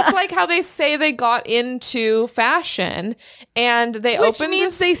 and that's like how they say they got into fashion, and they opened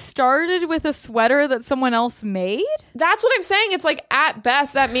this. They started with a sweater that someone else made? That's what I'm saying. It's like at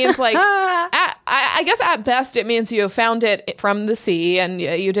best that means like I guess at best it means you found it from the sea and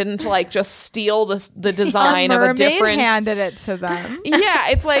you didn't like just steal the design of a different. Handed it to them. Yeah,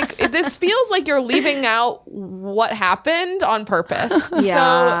 it's like this feels like you're leaving out what happened on purpose.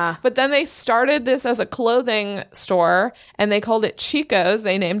 Yeah. So, but then they started this as a clothing store and they called it Chico's.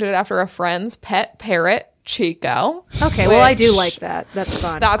 They named it after a friend's pet parrot, Chico. Okay, well, I do like that. That's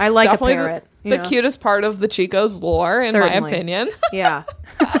fun. I like a parrot. The cutest part of the Chico's lore, in my opinion. Yeah.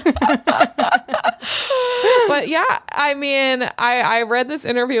 But yeah, I mean, I read this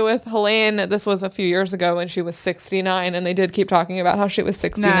interview with Helene. This was a few years ago when she was 69, and they did keep talking about how she was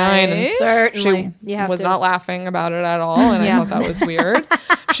 69. Nice. And Certainly. she was not laughing about it at all, and I thought that was weird.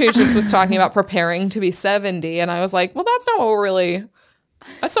 She just was talking about preparing to be 70, and I was like, well, that's not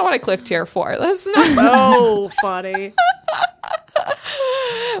what I clicked here for. That's not so funny.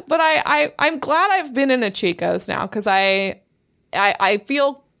 But I'm glad I've been in a Chico's now because I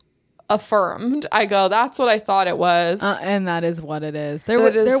feel affirmed. I go, that's what I thought it was. And that is what it is.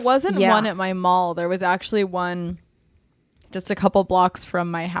 There wasn't one at my mall. There was actually one just a couple blocks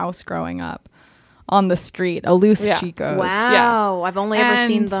from my house growing up on the street, a loose Chico's. Wow. Yeah. I've only ever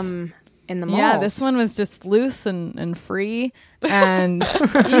seen them in the malls. Yeah, this one was just loose and free. And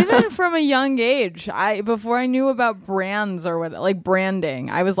even from a young age, before I knew about brands or what, like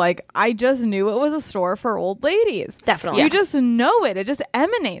branding, I was like, I just knew it was a store for old ladies. Definitely. You just know it. It just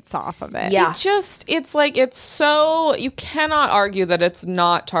emanates off of it. Yeah. It's so, you cannot argue that it's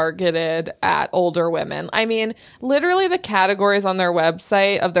not targeted at older women. I mean, literally the categories on their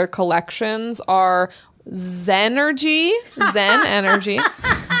website of their collections are Zen energy.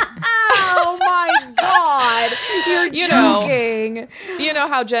 Oh my God. You're joking. You know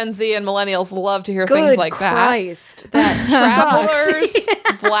how Gen Z and millennials love to hear things like Christ. that. Travelers,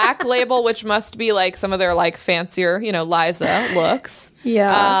 Black Label, which must be like some of their like fancier, Liza looks.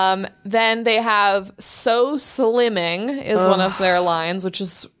 Yeah. Then they have So Slimming is one of their lines, which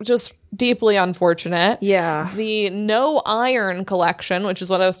is just deeply unfortunate. Yeah. The No Iron collection, which is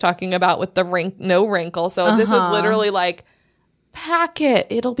what I was talking about with the no wrinkle. So this is literally like, pack it.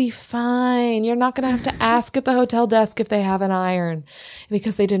 It'll be fine. You're not going to have to ask at the hotel desk if they have an iron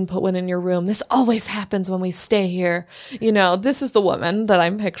because they didn't put one in your room. This always happens when we stay here. This is the woman that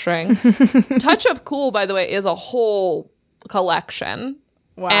I'm picturing. Touch of Cool, by the way, is a whole collection.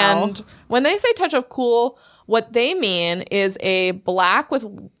 Wow. And when they say Touch of Cool, what they mean is a black with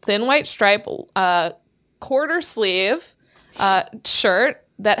thin white stripe quarter sleeve shirt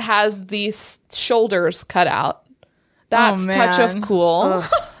that has these shoulders cut out. That's Touch of Cool.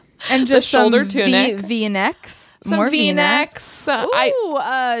 And just the shoulder tunic. V-necks. Some more V-necks.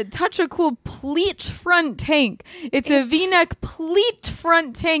 Touch of Cool pleat front tank. It's a V-neck pleat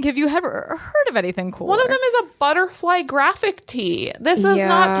front tank. Have you ever heard of anything cool? One of them is a butterfly graphic tee. This is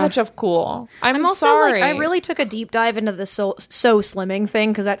not Touch of Cool. I'm also sorry. I really took a deep dive into the so slimming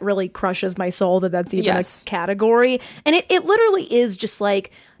thing because that really crushes my soul that's even a category. And it literally is just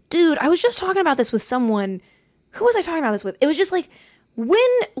like, dude, I was just talking about this with someone. Who was I talking about this with? It was just like, we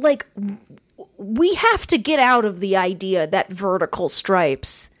have to get out of the idea that vertical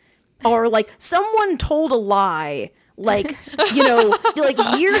stripes or like someone told a lie. Like, you know, like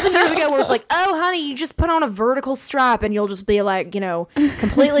years and years ago where it's like, oh, honey, you just put on a vertical strap and you'll just be like, you know,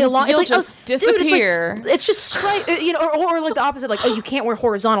 completely along. You'll it's like, just disappear. Dude, it's just straight, you know, or like the opposite, like, oh, you can't wear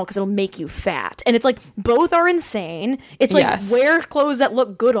horizontal because it'll make you fat. And it's like, both are insane. It's like, wear clothes that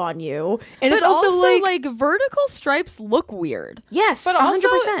look good on you. And it's also like vertical stripes look weird. Yes, but 100%.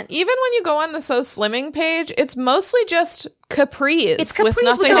 Also, even when you go on the So Slimming page, it's mostly just capris. It's capris with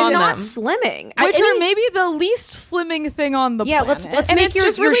nothing which are on not them. slimming, which are maybe the least slimming thing on the planet. Let's and make your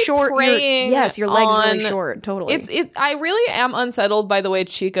really short. Your legs really short. Totally. I really am unsettled by the way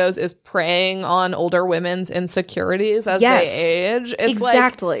Chico's is preying on older women's insecurities as they age. It's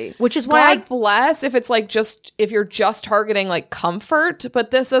exactly, like, which is why God bless if it's like if you're just targeting like comfort,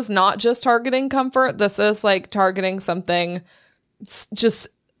 but this is not just targeting comfort. This is like targeting something just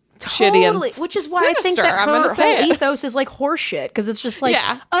shitty and which is why sinister. I think that her whole ethos is like horseshit, because it's just like,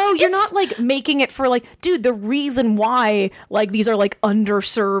 oh, you're not like making it for like, dude, the reason why like these are like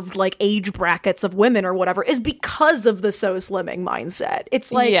underserved like age brackets of women or whatever is because of the So Slimming mindset.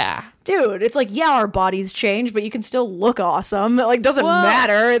 It's like, dude, it's like, our bodies change, but you can still look awesome. It like doesn't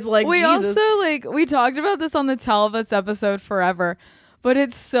matter. It's like, we Jesus. Also like we talked about this on the Tell of Us episode forever, but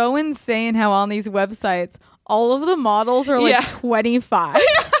it's so insane how on these websites all of the models are like 25.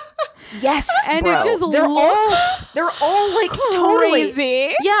 Yes, and bro. it just they're all like crazy. Totally,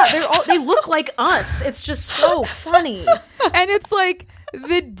 they look like us. It's just so funny. And it's like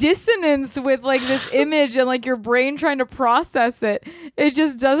the dissonance with like this image and like your brain trying to process it. It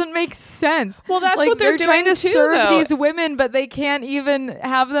just doesn't make sense. Well, that's like, what they're doing trying to too, serve though. These women, but they can't even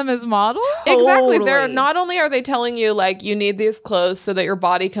have them as models. Exactly. They're not only are they telling you like you need these clothes so that your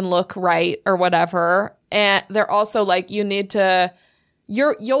body can look right or whatever, and they're also like you need to.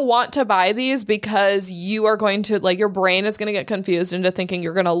 You'll want to buy these because you are going to like your brain is going to get confused into thinking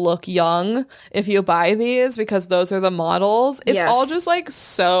you're going to look young if you buy these because those are the models. It's all just like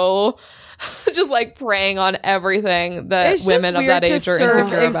so just like preying on everything that women of that age are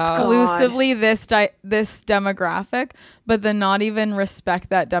insecure about. Exclusively this demographic, but then not even respect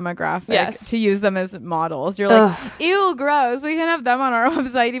that demographic to use them as models. You're like, ew, gross. We can have them on our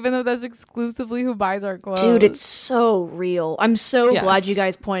website, even though that's exclusively who buys our clothes. Dude, it's so real. I'm so glad you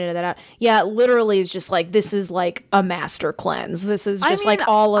guys pointed that out. Yeah, it literally is just like, this is like a master cleanse. This is just like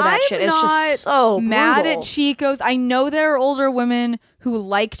all of that shit. It's just so mad brutal. at Chico's. I know there are older women who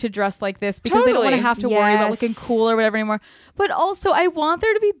like to dress like this because they don't want to have to worry about looking cool or whatever anymore. But also, I want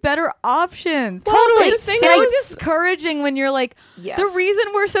there to be better options. Totally. It's so discouraging when you're like, the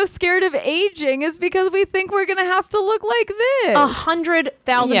reason we're so scared of aging is because we think we're going to have to look like this.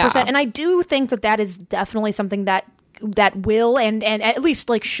 100,000%. And I do think that is definitely something that will and at least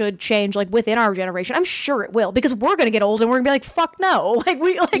like should change like within our generation. I'm sure it will, because we're gonna get old and we're gonna be like, fuck no. Like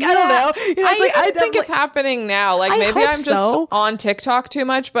I don't know. You know, I think it's happening now. Like maybe I'm just on TikTok too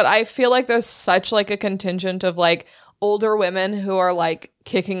much, but I feel like there's such like a contingent of like older women who are like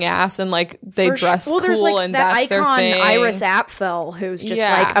kicking ass and like they dress cool there's, like, and that that's icon, their thing. Iris Apfel, who's just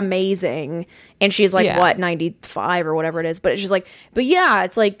like amazing, and she's like what 95 or whatever it is. But it's just like,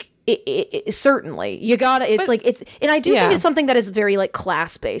 it's like. It certainly you gotta and I do think it's something that is very like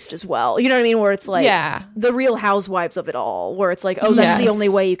class based as well, you know what I mean, where it's like the Real Housewives of it all, where it's like, oh, that's the only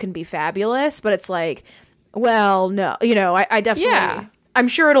way you can be fabulous, but it's like, well, no, you know, I definitely I'm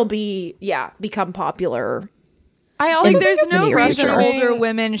sure it'll be become popular. I also think there's no reason older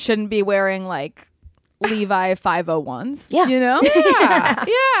women shouldn't be wearing like Levi 501s. You know?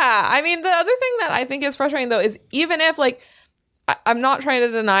 I mean, the other thing that I think is frustrating though is even if like I'm not trying to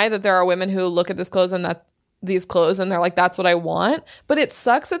deny that there are women who look at these clothes and they're like, that's what I want. But it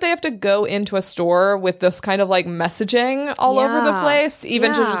sucks that they have to go into a store with this kind of like messaging all over the place,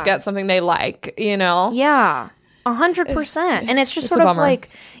 even to just get something they like, you know? Yeah, 100%. And it's just sort of like,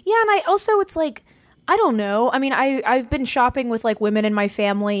 and I also, it's like, I don't know. I mean, I've been shopping with like women in my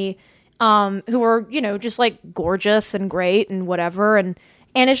family who are, you know, just like gorgeous and great and whatever.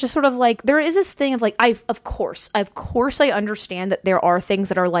 And it's just sort of like, there is this thing of like, of course I understand that there are things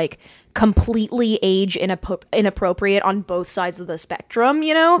that are like completely age inappropriate on both sides of the spectrum,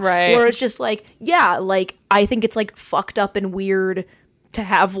 you know? Right. Where it's just like, like, I think it's like fucked up and weird to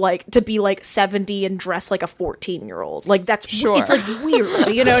have like, to be like 70 and dress like a 14-year-old. Like that's, it's like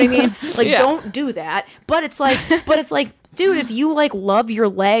weird, you know what I mean? Like, don't do that. But it's like, dude, if you like love your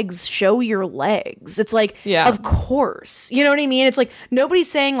legs, show your legs. It's like, of course, you know what I mean? It's like,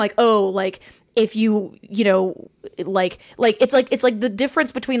 nobody's saying like, oh, like if you know, it's like the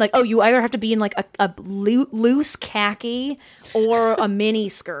difference between like, oh, you either have to be in like a loose khaki or a mini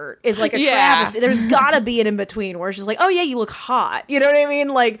skirt is like a travesty. There's gotta be an in between where she's like, oh yeah, you look hot. You know what I mean?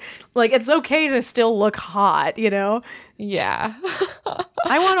 Like it's okay to still look hot, you know? Yeah.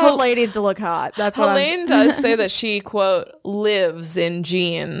 I want old ladies to look hot. That's what Helene does say that she, quote, lives in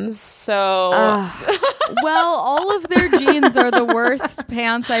jeans. So, well, all of their jeans are the worst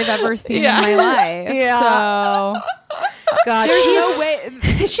pants I've ever seen in my life. Yeah. So, God,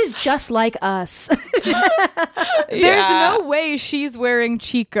 she's just like us. There's no way she's wearing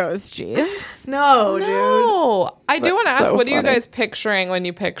Chico's jeans. No, dude. No. I do want to ask, what funny. are you guys picturing when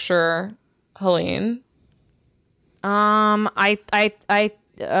you picture Helene? I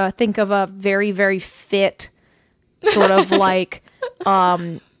think of a very, very fit, sort of like,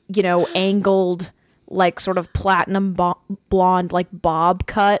 angled, like sort of platinum blonde, like bob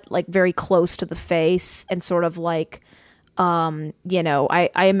cut, like very close to the face, and sort of like, I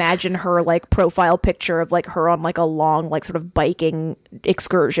imagine her like profile picture of like her on like a long, like sort of biking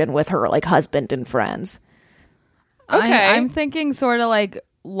excursion with her like husband and friends. Okay. I'm thinking sort of like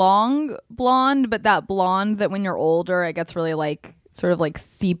long blonde, but that blonde that when you're older it gets really like sort of like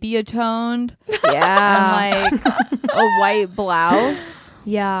sepia toned. Yeah. And like a white blouse.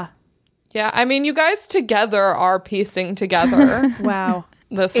 Yeah. Yeah, I mean, you guys together are piecing together. Wow.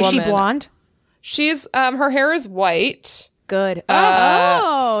 This Is woman. she blonde? She's her hair is white. Good.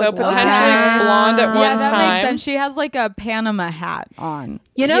 So potentially blonde at one that time. makes sense. She has like a Panama hat on.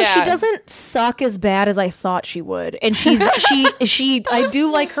 You know, Yeah. she doesn't suck as bad as I thought she would, and she. I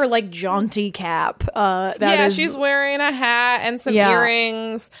do like her like jaunty cap. She's wearing a hat and some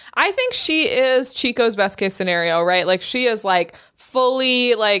earrings. I think she is Chico's best case scenario, right? Like she is like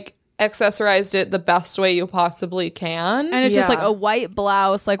fully like accessorized it the best way you possibly can. And it's just like a white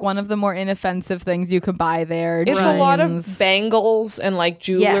blouse, like one of the more inoffensive things you can buy there. It's a lot of bangles and like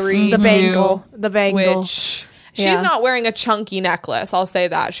jewelry. Yes, the bangle. Which she's not wearing a chunky necklace, I'll say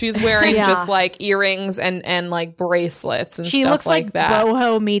that. She's wearing just like earrings and like bracelets and she stuff looks like that.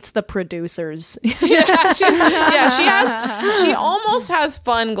 Boho meets the producers. She almost has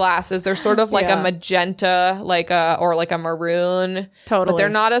fun glasses. They're sort of like a magenta, or like a maroon. Totally. But they're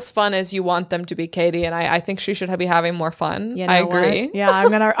not as fun as you want them to be, Katie. And I think she should be having more fun. You know I agree. What? Yeah,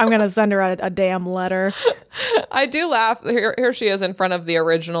 I'm gonna send her a damn letter. I do laugh. Here she is in front of the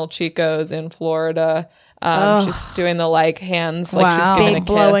original Chico's in Florida. She's doing the like hands, like she's giving a kiss.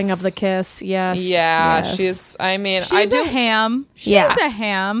 Blowing of the kiss. Yes. Yeah, yes. she's a ham. She's a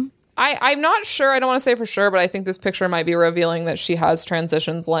ham. I'm not sure. I don't want to say for sure, but I think this picture might be revealing that she has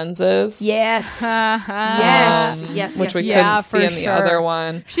transitions lenses. Yes. yes. Which we couldn't see in the other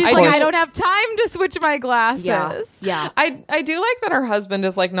one. She's I don't have time to switch my glasses. Yeah. I do like that her husband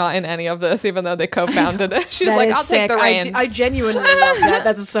is like not in any of this, even though they co-founded it. She's like, I'll sick. take the reins. I genuinely love that.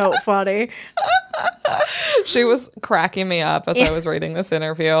 That's so funny. She was cracking me up as I was reading this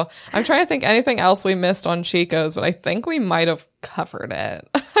interview. I'm trying to think anything else we missed on Chico's, but I think we might have covered it.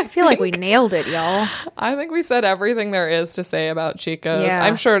 I feel like we nailed it, y'all. I think we said everything there is to say about Chico's. Yeah.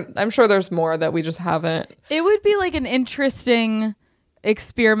 I'm sure there's more that we just haven't. It would be like an interesting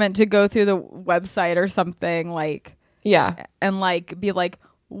experiment to go through the website or something and like be like,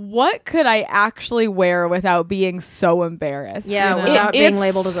 what could I actually wear without being so embarrassed? Yeah, without being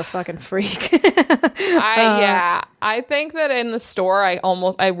labeled as a fucking freak. I think that in the store,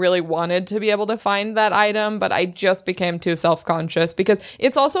 I really wanted to be able to find that item, but I just became too self-conscious because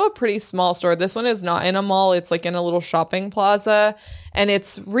it's also a pretty small store. This one is not in a mall. It's like in a little shopping plaza, and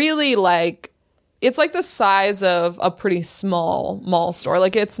it's really like, it's like the size of a pretty small mall store.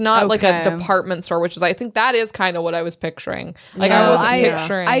 Like it's not like a department store, which is, I think that is kind of what I was picturing. Like I wasn't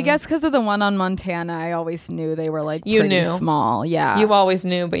picturing. I guess because of the one on Montana, I always knew they were like pretty small. Yeah. You always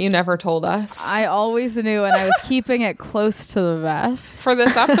knew, but you never told us. I always knew, and I was keeping it close to the vest. For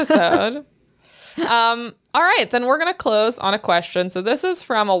this episode. All right, then we're going to close on a question. So this is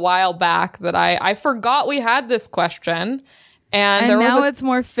from a while back that I forgot we had this question. And now it's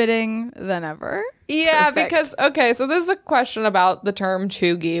more fitting than ever. Yeah, Perfect. because, so this is a question about the term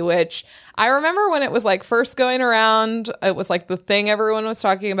cheugy, which I remember when it was like first going around, it was like the thing everyone was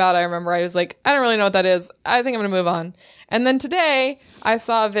talking about. I remember I was like, I don't really know what that is. I think I'm going to move on. And then today I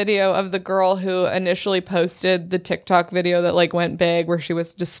saw a video of the girl who initially posted the TikTok video that like went big where she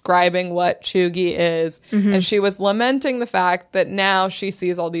was describing what cheugy is. Mm-hmm. And she was lamenting the fact that now she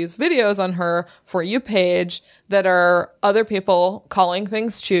sees all these videos on her For You page that are other people calling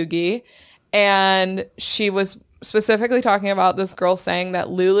things cheugy. And she was specifically talking about this girl saying that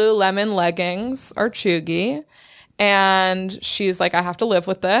Lululemon leggings are cheugy. And she's like, I have to live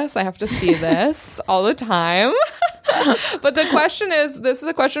with this. I have to see this all the time. But the question is, this is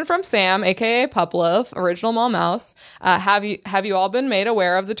a question from Sam, aka Puploaf, original Mall Mouse. Have you all been made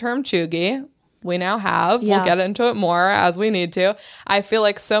aware of the term cheugy? We now have. Yeah. We'll get into it more as we need to. I feel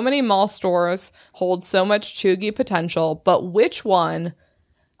like so many mall stores hold so much cheugy potential, but which one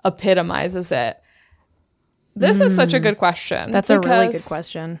epitomizes it? This is such a good question. That's a really good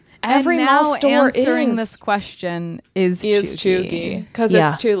question. Every mall store answering this question is cheugy because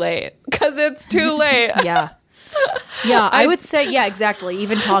it's too late. Because it's too late. Yeah. Yeah, I would say, yeah, exactly.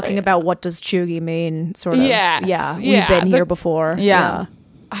 Even talking about what does cheugy mean, sort of. Yes. Yeah, we've been here before. Yeah.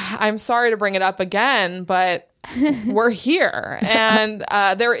 I'm sorry to bring it up again, but we're here. And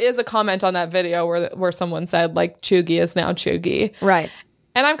there is a comment on that video where someone said, like, cheugy is now cheugy. Right.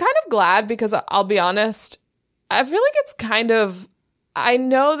 And I'm kind of glad because I'll be honest, I feel like it's kind of, I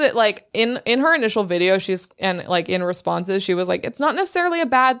know that like in her initial video, in responses, she was like, it's not necessarily a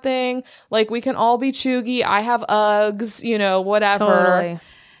bad thing. Like we can all be cheugy. I have Uggs, whatever. Totally.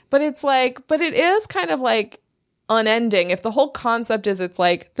 But it's like, but it is kind of like unending. If the whole concept is it's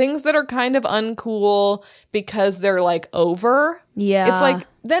like things that are kind of uncool because they're like over. Yeah. It's like,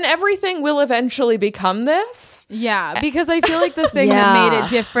 then everything will eventually become this. Yeah. Because I feel like the thing that made it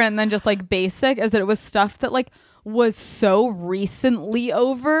different than just like basic is that it was stuff that like was so recently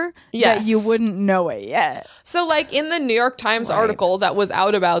over that you wouldn't know it yet. So like in the New York Times article that was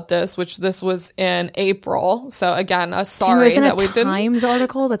out about this, which this was in April. So again, sorry that we didn't. Times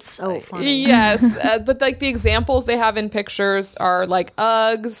article? That's so funny. Yes. But like the examples they have in pictures are like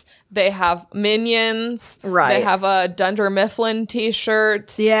Uggs. They have Minions. Right. They have a Dunder Mifflin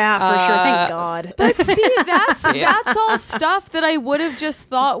t-shirt. Yeah, for sure. Thank God. But see, that's all stuff that I would have just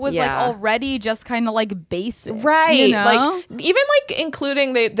thought was like already just kind of like basic. Right. Like even like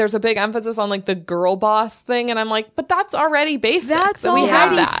including there's a big emphasis on like the girl boss thing. And I'm like, but that's already basic. That's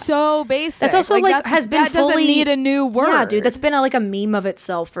already so basic. That's also like has been that doesn't need a new word. Yeah, dude. That's been like a meme of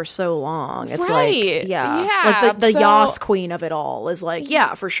itself for so long. It's like, yeah. Like the Yas queen of it all is like,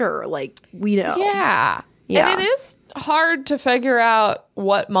 yeah, for sure. Like we know. Yeah. And it is hard to figure out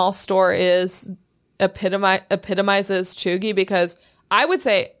what mall store epitomizes cheugy because I would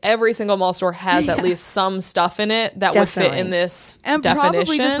say every single mall store has at least some stuff in it that would fit in this and definition.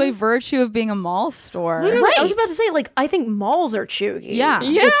 Probably just by virtue of being a mall store. Literally, right. I was about to say, like, I think malls are cheugy. Yeah.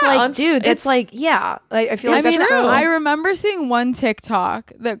 It's like, dude, it's like, yeah. I feel like that's true. I remember seeing one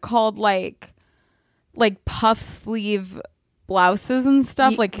TikTok that called like puff sleeve blouses and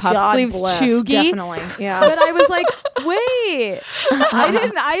stuff, like puff sleeves cheugy. Definitely. Yeah. But I was like, wait,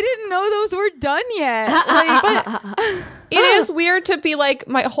 I didn't know those were done yet. But it is weird to be like,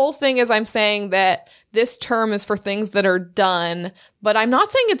 my whole thing is I'm saying that this term is for things that are done, but I'm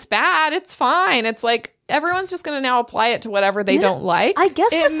not saying it's bad. It's fine. It's like everyone's just going to now apply it to whatever they don't like. I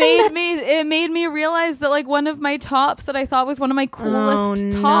guess it made me realize that like one of my tops that I thought was one of my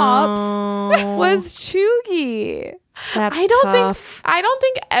coolest tops was cheugy. That's I don't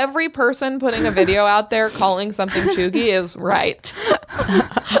think every person putting a video out there calling something cheugy is right.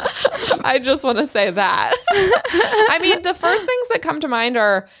 I just want to say that. I mean, the first things that come to mind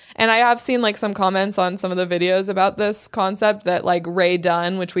are, and I have seen like some comments on some of the videos about this concept that like Ray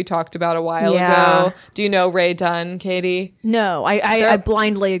Dunn, which we talked about a while ago. Do you know Ray Dunn, Katie? No, I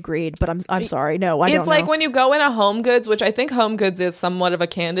blindly agreed, but I'm sorry. No, I don't know. It's like when you go into Home Goods, which I think Home Goods is somewhat of a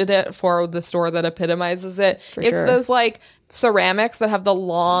candidate for the store that epitomizes it. For sure. Those like ceramics that have the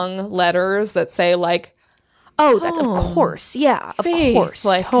long letters that say like, that's of course. Yeah, of course.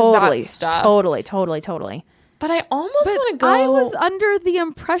 Like totally. That stuff. Totally. But I almost want to go. I was under the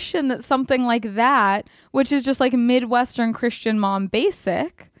impression that something like that, which is just like Midwestern Christian mom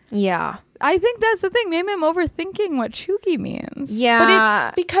basic. Yeah. I think that's the thing. Maybe I'm overthinking what cheugy means. Yeah. But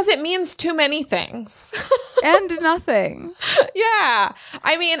it's because it means too many things. And nothing. Yeah.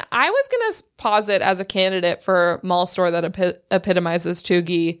 I mean, I was going to posit as a candidate for mall store that epitomizes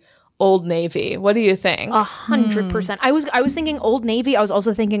cheugy, Old Navy. What do you think? 100%. I was thinking Old Navy. I was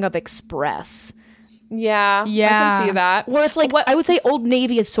also thinking of Express. Yeah. I can see that. Where it's like, I would say Old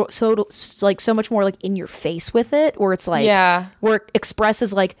Navy is so much more like in your face with it, where it's like, where Express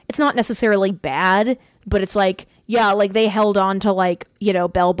is like, it's not necessarily bad, but it's like, like they held on to like,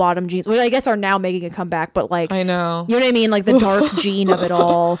 bell bottom jeans, which I guess are now making a comeback, but like, I know. You know what I mean? Like the dark jean of it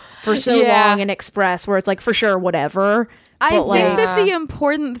all for so long in Express, where it's like, for sure, whatever. I think that the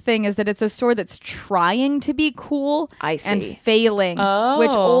important thing is that it's a store that's trying to be cool and failing,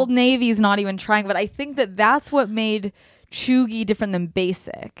 which Old Navy's not even trying. But I think that that's what made cheugy different than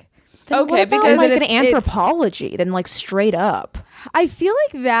basic. Okay, because like an Anthropologie, then like straight up. I feel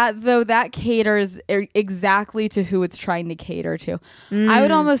like that though, that caters exactly to who it's trying to cater to. I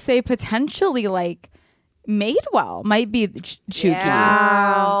would almost say potentially like Madewell might be Chuki.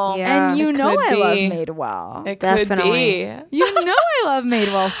 Yeah. And you know I love Madewell. It Definitely. could be. You know I love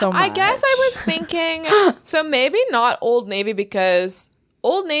Madewell so much. I guess I was thinking, so maybe not Old Navy, because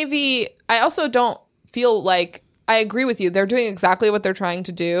Old Navy, I also don't feel like, I agree with you. They're doing exactly what they're trying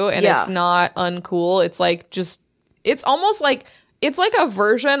to do, and it's not uncool. It's like it's almost like, it's like a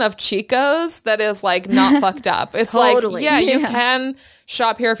version of Chico's that is like not fucked up. It's totally. like, you can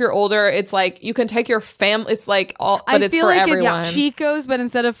shop here if you're older. It's like you can take your family. It's like all, but it's for everyone. It's Chico's, but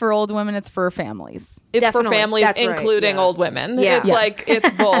instead of for old women, it's for families. It's Definitely. for families, That's including right. old women. Yeah. It's like, it's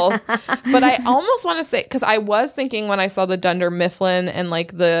both. But I almost want to say, because I was thinking when I saw the Dunder Mifflin and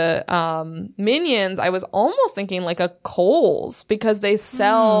like the Minions, I was almost thinking like a Kohl's, because they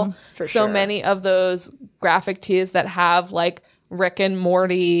sell so many of those graphic tees that have like Rick and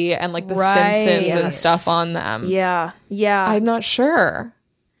Morty and like the Simpsons and stuff on them. Yeah. Yeah. I'm not sure.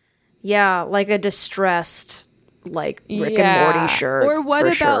 Yeah. Like a distressed, like Rick and Morty shirt. Or what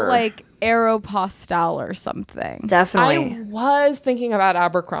about sure. like Aeropostale or something? Definitely. I was thinking about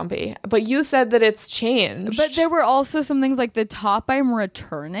Abercrombie, but you said that it's changed. But there were also some things like the top I'm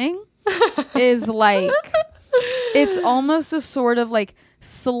returning is like, it's almost a sort of like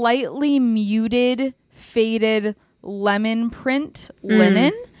slightly muted, faded lemon print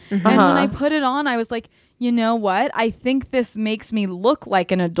linen. And when I put it on, I was like, you know what? I think this makes me look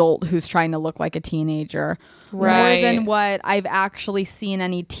like an adult who's trying to look like a teenager. Right. More than what I've actually seen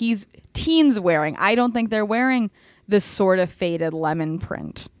any teens wearing. I don't think they're wearing this sort of faded lemon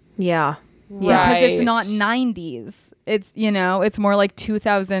print. Yeah. Because it's not 90s. It's, you know, it's more like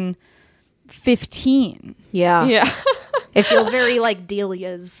 2015. Yeah. Yeah. It feels very like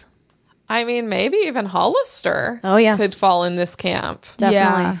Delia's. I mean, maybe even Hollister could fall in this camp.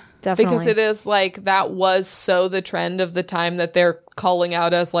 Definitely. Yeah. Definitely. Because it is like, that was so the trend of the time that they're calling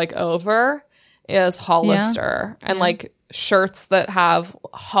out as like over is Hollister. And like shirts that have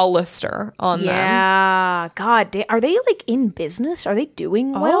Hollister on them. Yeah. God damn. Are they like in business? Are they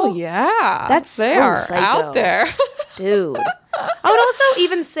doing well? Oh, yeah. That's they so are psycho. out there. Dude. I would also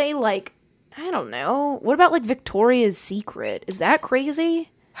even say like, I don't know. What about like Victoria's Secret? Is that crazy?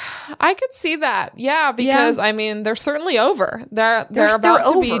 I could see that. Yeah, because I mean, they're certainly over. They're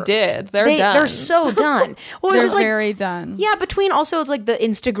about to be did. They're done. They're so done. Well, They're it's just like, very done. yeah, between also it's like the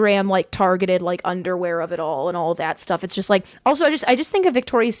Instagram like targeted like underwear of it all and all that stuff. It's just like, also I just think of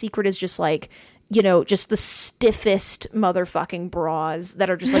Victoria's Secret as just like, you know, just the stiffest motherfucking bras that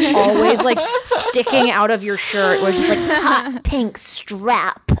are just like always like sticking out of your shirt, where it's just like hot pink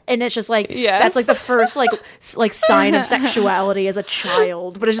strap, and it's just like that's like the first like sign of sexuality as a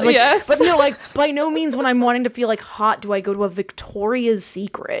child. But it's just like, but no, like by no means when I'm wanting to feel like hot do I go to a Victoria's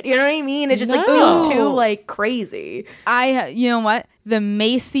Secret. You know what I mean? It's just like those two like crazy. You know what? The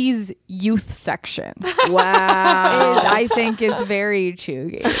Macy's youth section. Wow. I think is very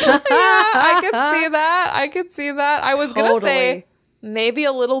chuggy. I could see that. I was going to say maybe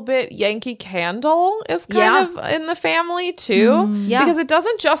a little bit Yankee Candle is kind of in the family too. Because it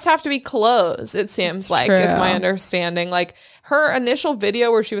doesn't just have to be clothes, it seems like, is my understanding. Like her initial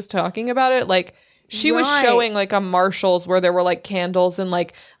video where she was talking about it, like she was showing like a Marshall's where there were like candles and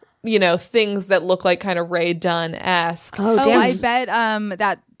like, you know, things that look like kind of Rae Dunn-esque. Oh, damn. I bet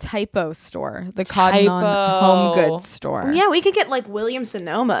that Typo store, the Cotton On Home Goods store. Yeah, we could get like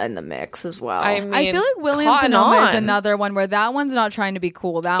Williams-Sonoma in the mix as well. I mean, I feel like Williams-Sonoma is another one where that one's not trying to be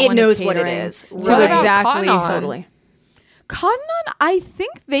cool. That one knows is what it catering is. to Right. exactly. Totally. Cotton On, I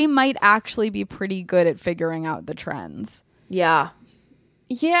think they might actually be pretty good at figuring out the trends. Yeah.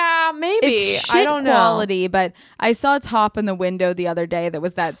 Yeah, maybe. It's shit I don't know. quality, but I saw a top in the window the other day that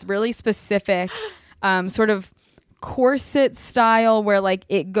was that really specific sort of corset style where like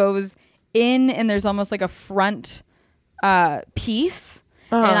it goes in and there's almost like a front piece.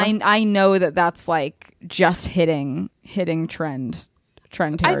 And I know that that's like just hitting trend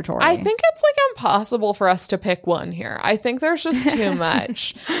territory. I think it's like impossible for us to pick one here. I think there's just too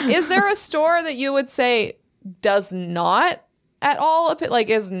much. Is there a store that you would say does not at all, like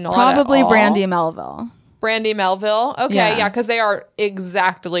is not probably at all? Brandy Melville. Brandy Melville. Okay, yeah, because they are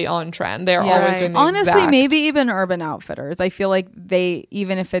exactly on trend. They're always doing the honestly, maybe even Urban Outfitters. I feel like they,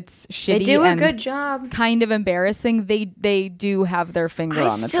 even if it's shitty, they do a good job, kind of embarrassing, they do have their finger on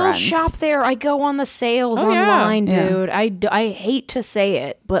the trends. I still shop there. I go on the sales online, dude. I hate to say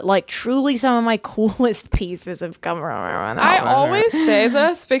it, but like truly, some of my coolest pieces have come around. I always say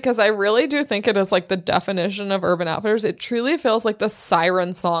this because I really do think it is like the definition of Urban Outfitters. It truly feels like the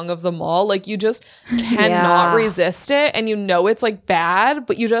siren song of the mall. Like you just cannot resist it, and you know it's like bad,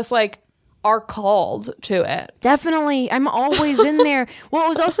 but you just like are called to it. Definitely. I'm always in there. Well, it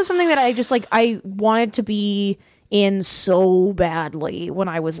was also something that I just like I wanted to be in so badly when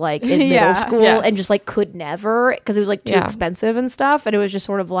I was like in middle school and just like could never, because it was like too expensive and stuff, and it was just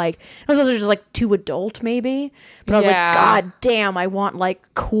sort of like it was also just like too adult maybe, but I was like, god damn, I want like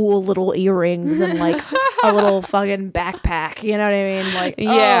cool little earrings and like a little fucking backpack, you know what I mean? Like,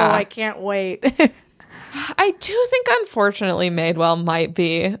 oh, I can't wait. I do think unfortunately Madewell might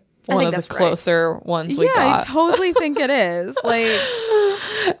be one of the closer ones we got. I totally think it is. Like,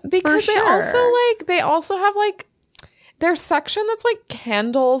 because they also have like their section that's like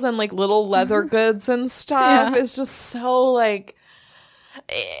candles and like little leather goods and stuff is just so like,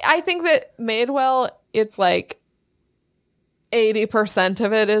 I think that Madewell, it's like 80%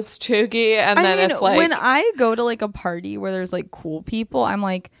 of it is chuggy, and then it's like when I go to like a party where there's like cool people, I'm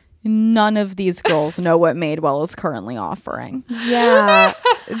like, none of these girls know what Madewell is currently offering. Yeah.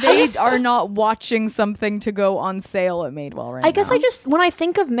 They are not watching something to go on sale at Madewell right now. I guess when I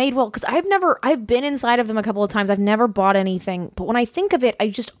think of Madewell, because I've been inside of them a couple of times. I've never bought anything. But when I think of it,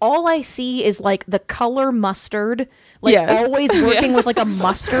 all I see is like the color mustard. Like always working with like a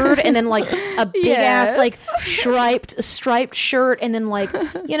mustard, and then like a big ass like striped shirt, and then like,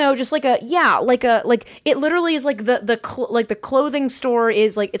 you know, just like it literally is like the clothing store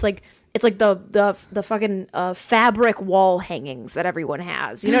is like it's like the fucking fabric wall hangings that everyone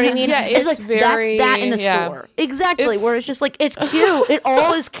has. You know what I mean? Yeah, it's like that's that in the store. Exactly. Where it's just like it's cute. It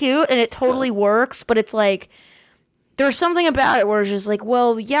all is cute and it totally works, but it's like there's something about it where it's just like,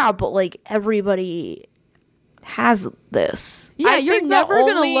 well, yeah, but like everybody has this. Yeah, you're never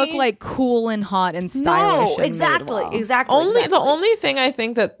gonna look like cool and hot and stylish. No, exactly. The only thing I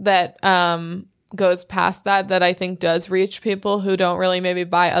think that goes past that I think does reach people who don't really maybe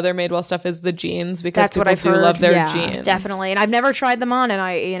buy other Madewell stuff is the jeans, because that's people what I've do heard. Love their jeans. Definitely. And I've never tried them on, and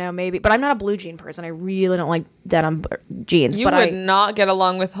I, you know, maybe, but I'm not a blue jean person. I really don't like denim jeans. You would not get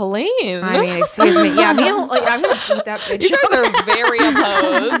along with Helene. I mean, excuse me. Yeah, I'm gonna beat that bitch. You guys are very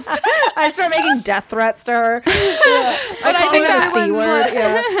opposed. I start making death threats to her. Yeah. But I think that's the C word.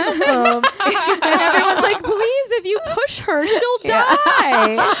 And everyone's like, please, if you push her, she'll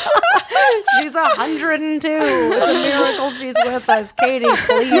die. She's 102. It's a miracle she's with us. Katie,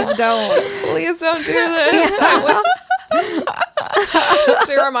 please don't. Please don't do this.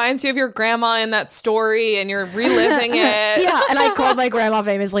 She reminds you of your grandma in that story, and you're reliving it. Yeah, and I called my grandma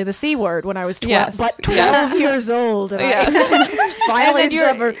famously the C word when I was 12 years old. And I finally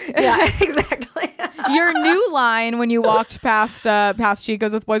discovered. Yeah, exactly. Your new line when you walked past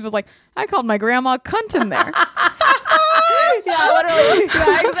Chico's with Boys was like, I called my grandma cunt in there. Yeah, literally.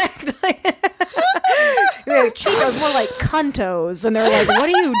 Yeah, exactly. Chico's more like cuntos, and they're like, what are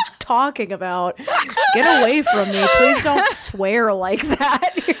you talking about? Get away from me. Please don't swear like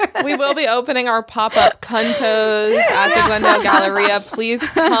that. We will be opening our pop-up cuntos at the Glendale Galleria. Please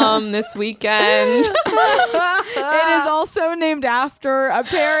come this weekend. It is also named after a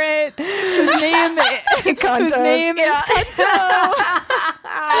parrot whose name is Cunto.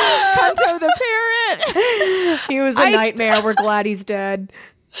 Cunto the parrot. He was a nightmare. We're glad he's dead.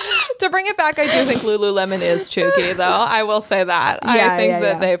 To bring it back, I do think Lululemon is chuggy, though. I will say that. I think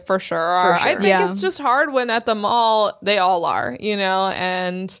that they for sure are. I think it's just hard when at the mall they all are, you know.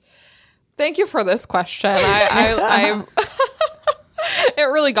 And thank you for this question. I it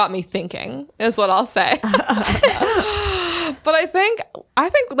really got me thinking, is what I'll say. But I think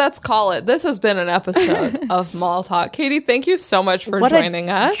let's call it. This has been an episode of Mall Talk. Katie, thank you so much for joining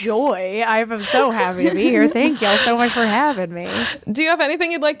us. Joy. I'm so happy to be here. Thank y'all so much for having me. Do you have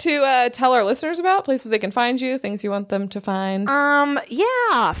anything you'd like to tell our listeners about? Places they can find you, things you want them to find?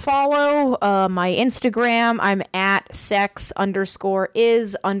 Yeah. Follow my Instagram. I'm at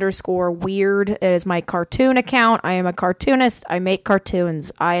sex_is_weird. It is my cartoon account. I am a cartoonist. I make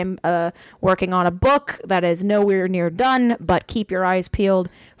cartoons. I am working on a book that is nowhere near done, but keep your eyes peeled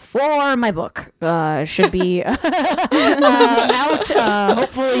for my book. Should be out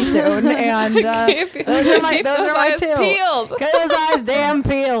hopefully soon. And those are my two. Peeled. Those eyes damn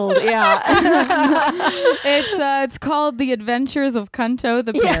peeled. Yeah. It's called The Adventures of Kunto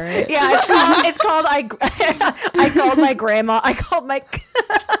the Parrot. Yeah, it's called I called my grandma. I told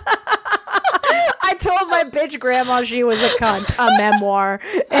my bitch grandma she was a cunt, a memoir.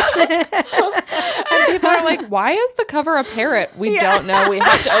 And people are like, why is the cover a parrot? We don't know. We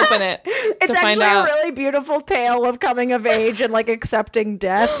have to open it to find out. It's actually a really beautiful tale of coming of age and like accepting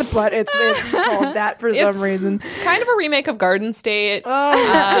death, but it's called that for some reason. Kind of a remake of Garden State. Oh,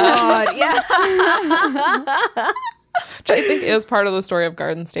 God. Yeah. Which I think is part of the story of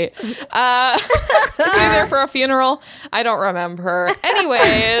Garden State. Is he there for a funeral? I don't remember.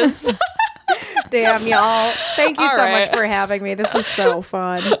 Anyways. Damn, y'all. Thank you so much for having me. This was so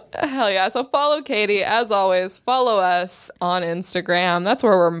fun. Hell yeah. So follow Katie. As always, follow us on Instagram. That's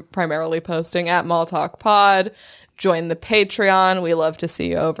where we're primarily posting, at Mall Talk Pod. Join the Patreon. We love to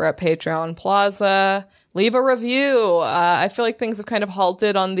see you over at Patreon Plaza. Leave a review. I feel like things have kind of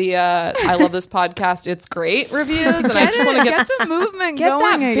halted on the I love this podcast, it's great reviews. And I just want to get the movement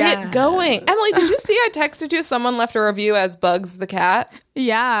going again. Bit going. Emily, did you see I texted you? Someone left a review as Bugs the cat.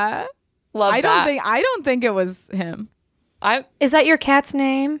 Yeah. Love I that. don't think it was him. Is that your cat's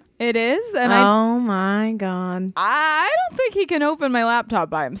name? It is. And oh my God. I don't think he can open my laptop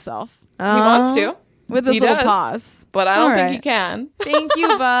by himself. He wants to. With his little paws. But I don't think he can. Thank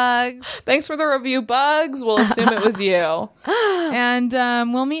you, Bugs. Thanks for the review, Bugs. We'll assume it was you. And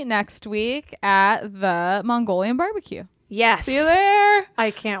we'll meet next week at the Mongolian barbecue. Yes. See you there.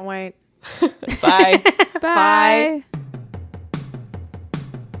 I can't wait. Bye. Bye.